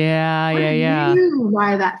 Yeah. You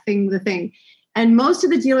buy that thing, the thing. And most of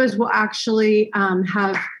the dealers will actually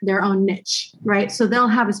have their own niche, right? So they'll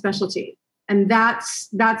have a specialty. And that's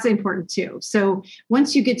important too. So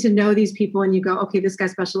once you get to know these people and you go, okay, this guy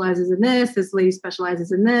specializes in this lady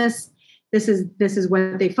specializes in this is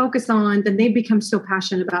what they focus on, then they become so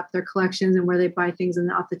passionate about their collections and where they buy things and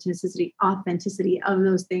the authenticity of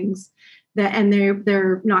those things and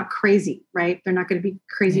they're not crazy, right? They're not going to be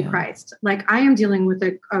crazy priced. Like I am dealing with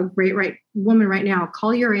a great woman right now,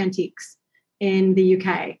 Collier Antiques in the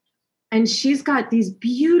UK. And she's got these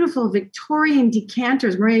beautiful Victorian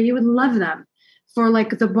decanters. Maria, you would love them for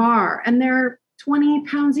like the bar. And they're 20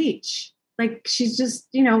 pounds each. Like she's just,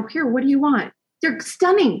 here, what do you want? They're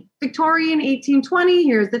stunning. Victorian 1820.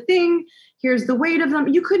 Here's the thing. Here's the weight of them.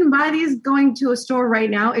 You couldn't buy these going to a store right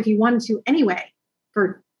now if you wanted to anyway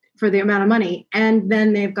for the amount of money. And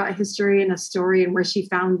then they've got history and a story and where she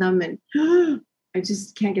found them. And I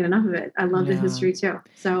just can't get enough of it. I love the history too.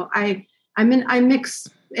 So I mix,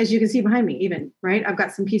 as you can see behind me even, right? I've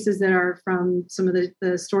got some pieces that are from some of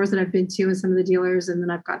the stores that I've been to and some of the dealers. And then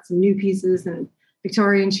I've got some new pieces and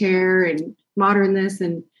Victorian chair and modern this.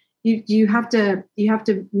 And you have to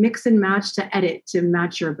mix and match to edit to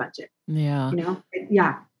match your budget. Yeah.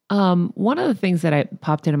 Yeah. One of the things that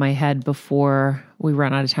popped into my head before we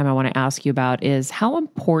run out of time, I want to ask you about is how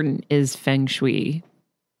important is Feng Shui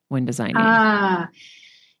when designing?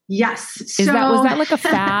 Yes. Was that like a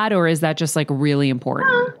fad or is that just like really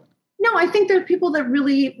important? No, I think there are people that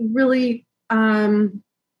really, really, they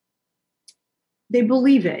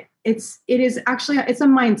believe it. It's a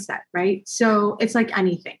mindset, right? So it's like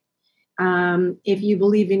anything. If you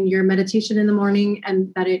believe in your meditation in the morning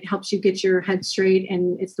and that it helps you get your head straight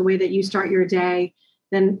and it's the way that you start your day,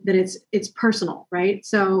 then it's personal, right?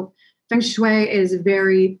 So Feng Shui is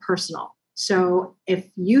very personal. So if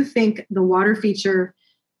you think the water feature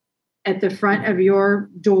at the front of your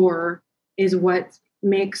door is what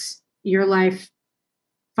makes your life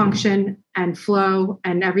function and flow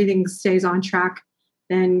and everything stays on track,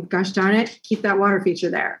 then gosh darn it, keep that water feature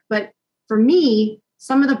there. But for me,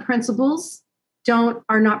 some of the principles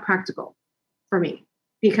are not practical for me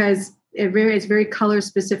because it's very color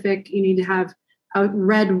specific. You need to have a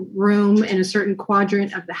red room in a certain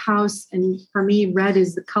quadrant of the house. And for me, red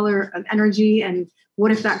is the color of energy. And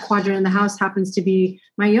what if that quadrant in the house happens to be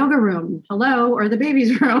my yoga room, or the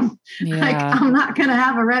baby's room? Yeah. Like I'm not going to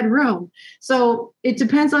have a red room. So it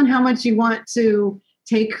depends on how much you want to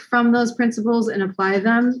take from those principles and apply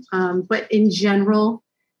them. But in general,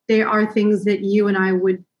 there are things that you and I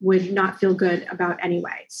would not feel good about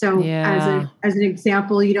anyway. So as an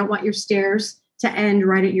example, you don't want your stairs to end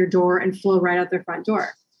right at your door and flow right out the front door,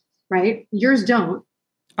 right? Yours don't.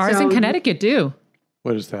 Ours in Connecticut do.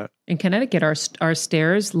 What is that? In Connecticut, our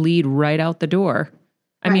stairs lead right out the door.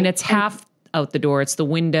 I mean, it's half out the door. It's the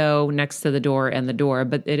window next to the door and the door,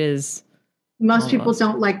 but it is. Most people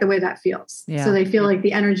don't like the way that feels. Yeah. So they feel like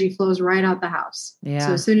the energy flows right out the house. Yeah.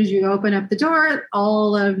 So as soon as you open up the door,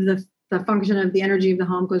 all of the function of the energy of the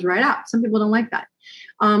home goes right out. Some people don't like that.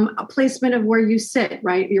 A placement of where you sit,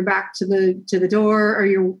 right? Your back to the door, or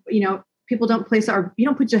people don't you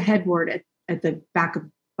don't put your headboard at the back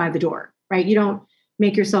by the door, right? You don't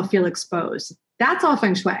make yourself feel exposed. That's all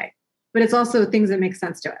Feng Shui, but it's also things that make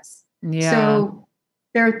sense to us. Yeah. So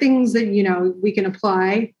there are things that, we can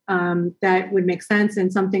apply that would make sense,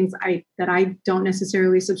 and some things that I don't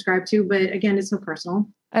necessarily subscribe to, but again, it's so personal.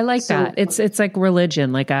 I like that. It's like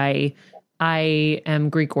religion. Like I am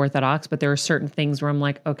Greek Orthodox, but there are certain things where I'm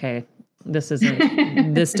like, okay, this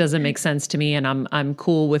doesn't make sense to me. And I'm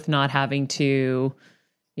cool with not having to,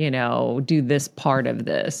 do this part of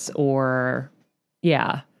this or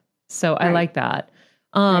yeah. So right. I like that.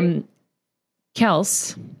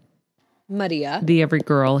 Kels, Maria, the every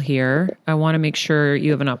girl here. I want to make sure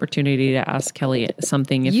you have an opportunity to ask Kelly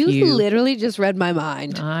something. If you literally just read my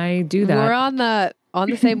mind. I do that. We're on the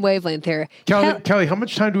same wavelength here. Kelly, how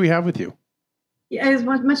much time do we have with you? Yeah, as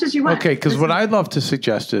much as you want. Okay, because what I'd love to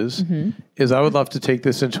suggest is I would love to take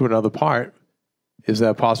this into another part. Is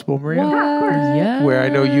that possible, Maria? Yeah, of course. Yes. Where I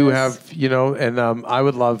know you have, and I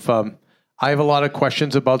would love, I have a lot of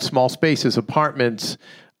questions about small spaces, apartments,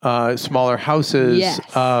 smaller houses. Yes.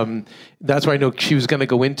 That's what I know she was going to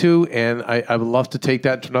go into, and I would love to take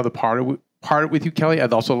that to another part with you, Kelly.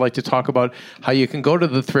 I'd also like to talk about how you can go to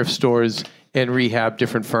the thrift stores and rehab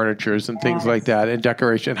different furnitures and things like that, and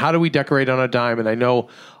decoration. How do we decorate on a dime? And I know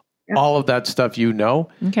all of that stuff,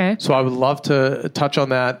 Okay. So I would love to touch on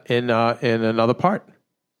that in another part.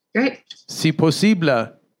 Great. Si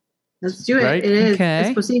posible. Let's do it. Right? It is.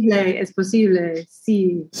 Okay. Es posible.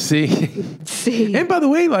 Si. And by the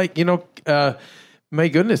way, my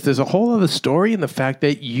goodness, there's a whole other story in the fact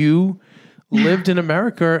that you lived in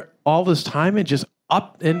America all this time and just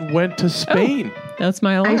up and went to Spain. Oh, that's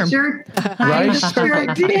my alarm. I sure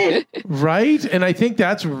did. Right? And I think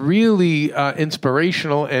that's really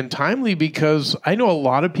inspirational and timely, because I know a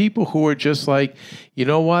lot of people who are just like, you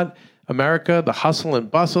know what? America, the hustle and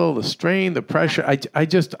bustle, the strain, the pressure. I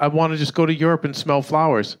want to just go to Europe and smell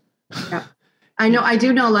flowers. Yeah. I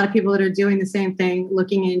do know a lot of people that are doing the same thing,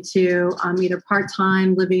 looking into either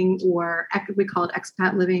part-time living or we call it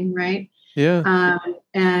expat living, right? Yeah.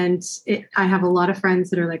 And I have a lot of friends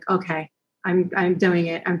that are like, okay, I'm doing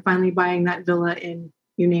it. I'm finally buying that villa in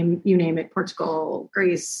you name it, Portugal,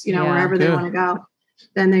 Greece, wherever they want to go.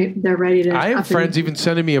 Then they're ready to. I have friends even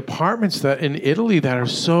sending me apartments that in Italy that are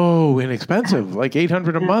so inexpensive, like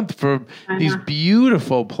 $800 a month for these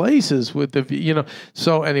beautiful places with the,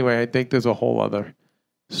 So anyway, I think there's a whole other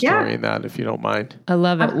story in that, if you don't mind. I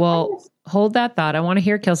love it. Well, hold that thought. I want to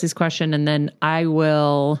hear Kelsey's question, and then I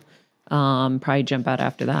will probably jump out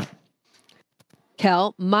after that.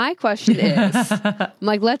 Kel, my question is, I'm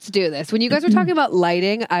like, let's do this. When you guys were talking about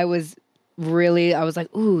lighting, I was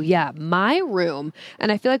like, ooh, yeah, my room.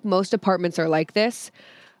 And I feel like most apartments are like this.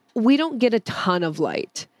 We don't get a ton of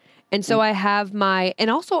light. And so I have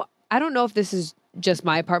and also, I don't know if this is just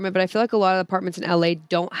my apartment, but I feel like a lot of the apartments in LA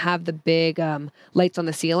don't have the big lights on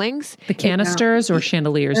the ceilings. The canisters or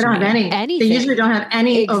chandeliers? They don't have anything. They usually don't have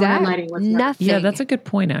any overhead lighting whatsoever. Nothing. Yeah, that's a good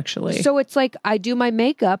point, actually. So it's like I do my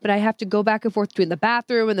makeup and I have to go back and forth between the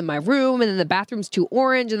bathroom and then my room, and then the bathroom's too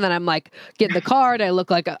orange, and then I'm like, get in the car and I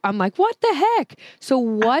look like I'm like, what the heck? So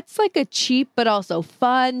what's like a cheap but also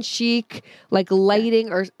fun, chic, like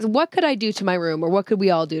lighting, or what could I do to my room, or what could we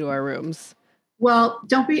all do to our rooms? Well,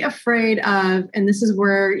 don't be afraid of, and this is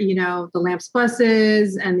where, the Lamps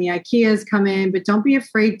Pluses and the IKEAs come in, but don't be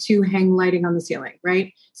afraid to hang lighting on the ceiling,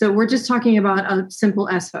 right? So we're just talking about a simple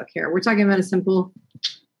S-hook here. We're talking about a simple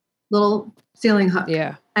little ceiling hook.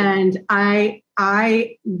 Yeah. And I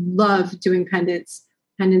love doing pendants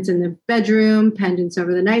in the bedroom, pendants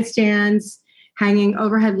over the nightstands, hanging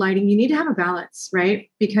overhead lighting. You need to have a balance, right?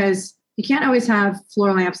 Because you can't always have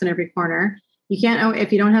floor lamps in every corner. You can't,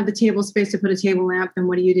 if you don't have the table space to put a table lamp, then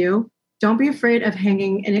what do? Don't be afraid of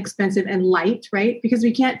hanging inexpensive and light, right? Because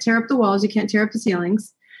we can't tear up the walls. You can't tear up the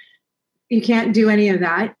ceilings. You can't do any of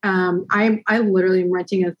that. I literally am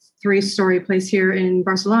renting a 3-story place here in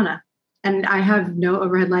Barcelona, and I have no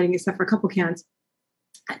overhead lighting except for a couple cans.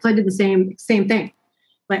 So I did the same thing.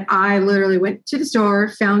 Like I literally went to the store,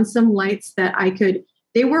 found some lights that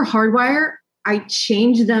they were hardwire. I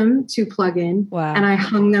changed them to plug in. Wow. And I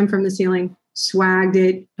hung them from the ceiling. Swagged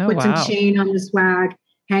it, put some chain on the swag,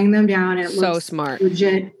 hang them down, and it so looks smart.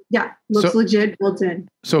 Legit. Yeah, legit built in.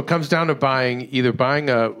 So it comes down to either buying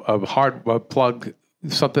a hard plug,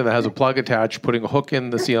 something that has a plug attached, putting a hook in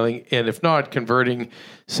the ceiling, and if not, converting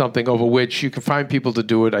something over which you can find people to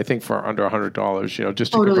do it, I think for under $100,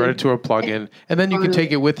 just to convert it to a plug-in, and then you can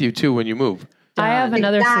take it with you too when you move. I have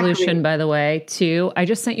another solution, by the way, too. I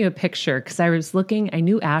just sent you a picture because I was looking. I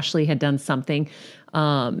knew Ashley had done something.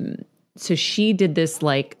 So she did this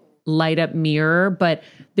like light up mirror, but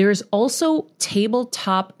there's also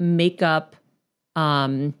tabletop makeup.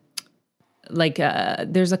 There's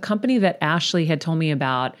a company that Ashley had told me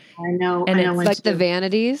about. I know. And it's like the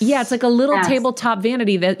vanities. Yeah. It's like a little tabletop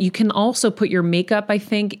vanity that you can also put your makeup, I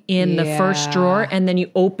think, in the first drawer, and then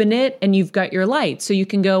you open it and you've got your light. So you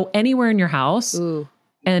can go anywhere in your house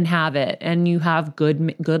and have it, and you have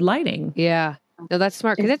good lighting. Yeah. No, that's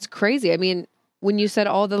smart. Cause it's crazy. I mean, when you said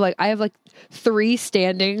all the I have 3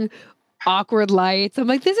 standing awkward lights. I'm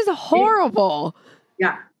like, this is horrible.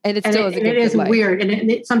 Yeah. And it still it is weird.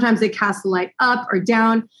 And sometimes they cast the light up or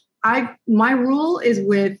down. My rule is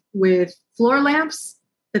with floor lamps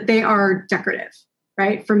that they are decorative,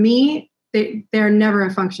 right? For me, they're never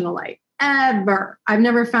a functional light, ever. I've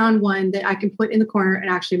never found one that I can put in the corner and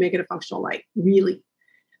actually make it a functional light, really.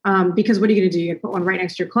 Because what are you going to do? You're going to put one right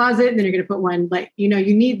next to your closet, and then you're going to put one you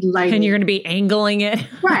need lighting. And you're going to be angling it.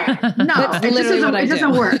 Right. No, it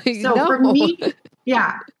doesn't work. So No. for me,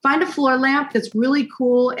 find a floor lamp that's really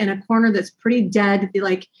cool in a corner that's pretty dead.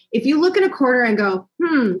 If you look in a corner and go,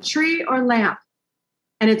 tree or lamp,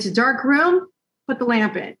 and it's a dark room, put the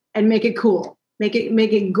lamp in and make it cool. Make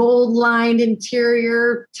it gold lined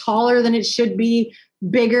interior, taller than it should be,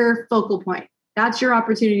 bigger focal point. That's your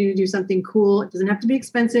opportunity to do something cool. It doesn't have to be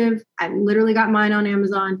expensive. I literally got mine on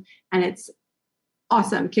Amazon, and it's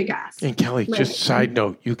awesome, kick-ass. And Kelly, just side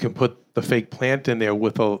note, you can put the fake plant in there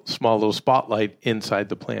with a small little spotlight inside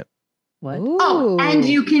the plant. What? Oh, and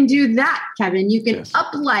you can do that, Kevin. You can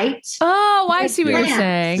uplight. Oh, I see what you're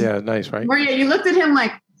saying. Yeah, nice, right? Maria, you looked at him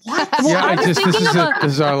like, what? Yeah, this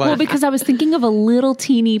is our life. Well, because I was thinking of a little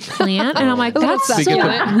teeny plant, and I'm like, that's so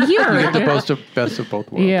weird. You get the best of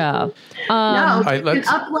both worlds. Yeah. You can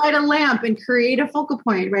uplight a lamp and create a focal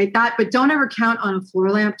point, right? But don't ever count on a floor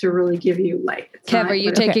lamp to really give you light. Kev, are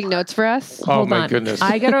you taking notes for us? Oh, my goodness.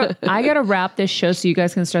 I gotta wrap this show so you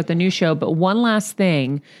guys can start the new show. But one last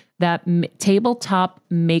thing, that tabletop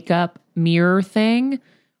makeup mirror thing,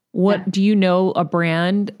 What do you know a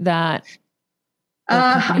brand that?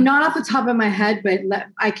 Not off the top of my head, but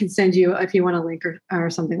I can send you if you want a link or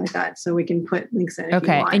something like that. So we can put links in.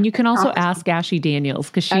 Okay. And you can also ask Ashley Daniels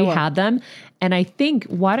because she had them. And I think,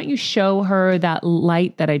 why don't you show her that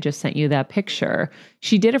light that I just sent you, that picture?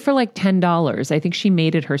 She did it for like $10. I think she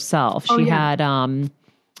made it herself. She had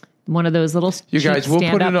one of those little you guys, we'll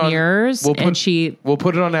put it on mirrors. We'll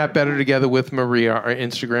put it on at Better Together with Maria, our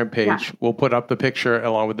Instagram page. Yeah. We'll put up the picture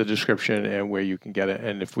along with the description and where you can get it.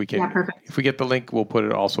 And if we can, if we get the link, we'll put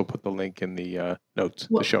the link in the notes,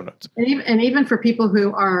 the show notes. And even for people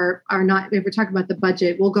who are not, if we're talking about the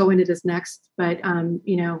budget, we'll go into this next. But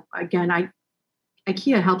again,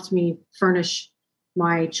 IKEA helps me furnish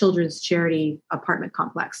my children's charity apartment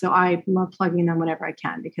complex. So I love plugging them whenever I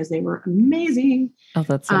can because they were amazing. Oh,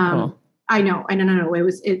 that's so cool. I know. I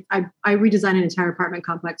redesigned an entire apartment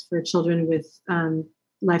complex for children with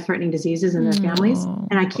life-threatening diseases and their families.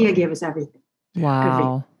 And IKEA gave us everything.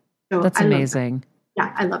 Wow. So that's amazing.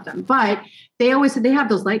 Yeah, I love them. But they always said they have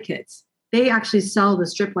those light kits. They actually sell the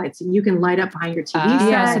strip lights and you can light up behind your TV set.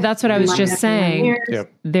 Yeah, so that's what I was just saying. Yep.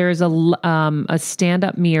 There's a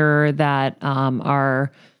stand-up mirror that our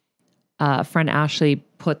friend Ashley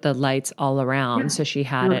put the lights all around. Yeah. So she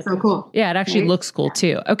had it. So cool. Yeah, it actually looks cool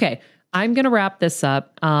too. Okay, I'm going to wrap this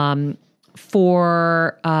up.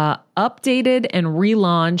 For updated and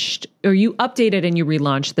relaunched, or you updated and you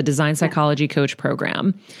relaunched the Design Psychology Coach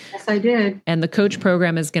Program. Yes, I did. And the coach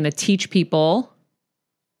program is going to teach people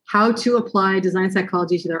how to apply design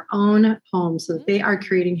psychology to their own homes so that they are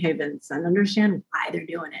creating havens and understand why they're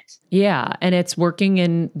doing it. Yeah. And it's working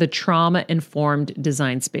in the trauma-informed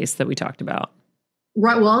design space that we talked about.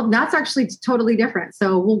 Right. Well, that's actually totally different.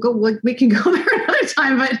 So we can go there another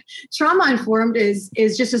time, but trauma-informed is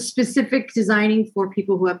just a specific designing for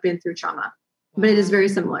people who have been through trauma. But it is very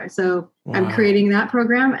similar. So I'm creating that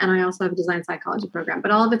program, and I also have a design psychology program, but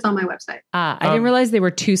all of it's on my website. I didn't realize they were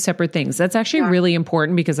two separate things. That's actually really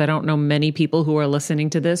important because I don't know many people who are listening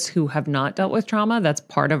to this who have not dealt with trauma. That's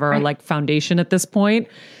part of our foundation at this point.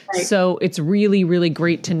 Right. So it's really, really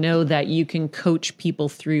great to know that you can coach people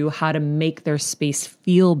through how to make their space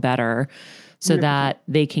feel better so 100%. That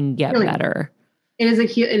they can get better. It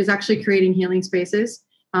is actually creating healing spaces.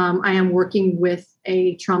 I am working with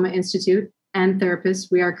a trauma institute and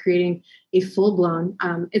therapists. We are creating a full-blown,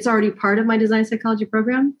 it's already part of my design psychology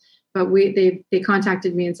program, but they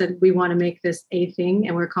contacted me and said, we want to make this a thing,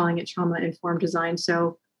 and we're calling it trauma-informed design.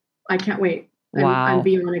 So I can't wait. I'm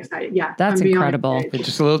beyond excited. Yeah. That's incredible.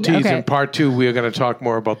 Just a little tease. In part 2, we are going to talk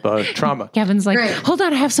more about the trauma. Kevin's like, hold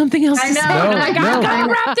on, I have something else to say. I gotta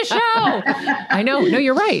wrap the show. I know. No,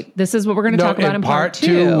 you're right. This is what we're going to talk about in part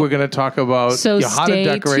 2. We're going to talk about how to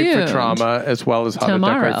decorate for trauma as well as how to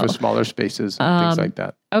decorate for smaller spaces and things like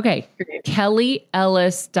that. Okay.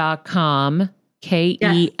 KellyEllis.com.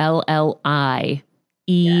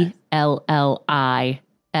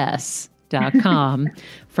 KellyEllis.com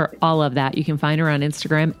for all of that. You can find her on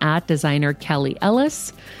Instagram at designer Kelly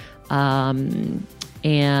Ellis. And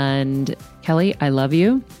Kelly, I love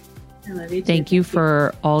you. I love you too. Thank you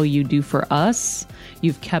for all you do for us.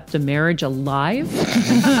 You've kept a marriage alive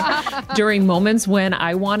during moments when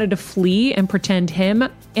I wanted to flee and pretend him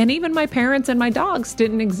and even my parents and my dogs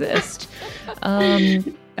didn't exist. My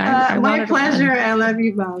pleasure. I love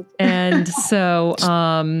you both. And so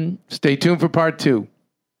stay tuned for part 2.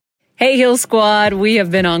 Hey, Heal Squad. We have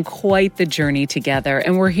been on quite the journey together,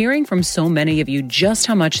 and we're hearing from so many of you just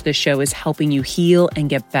how much this show is helping you heal and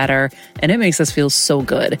get better, and it makes us feel so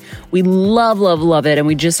good. We love, love, love it, and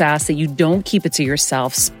we just ask that you don't keep it to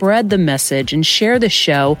yourself. Spread the message and share the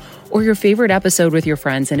show or your favorite episode with your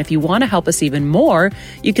friends. And if you want to help us even more,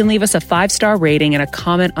 you can leave us a 5-star rating and a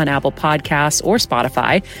comment on Apple Podcasts or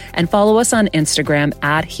Spotify, and follow us on Instagram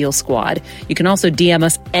at Heal Squad. You can also DM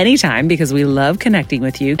us anytime because we love connecting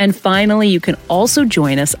with you. And finally, you can also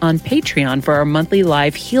join us on Patreon for our monthly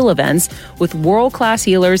live heal events with world-class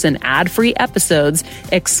healers and ad-free episodes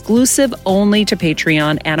exclusive only to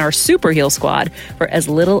Patreon and our Super Heal Squad for as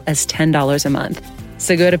little as $10 a month.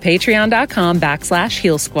 So go to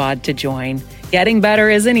patreon.com/Heal Squad to join. Getting better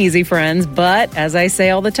isn't easy, friends, but as I say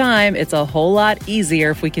all the time, it's a whole lot easier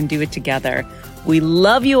if we can do it together. We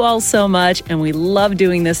love you all so much, and we love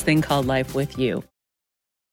doing this thing called life with you.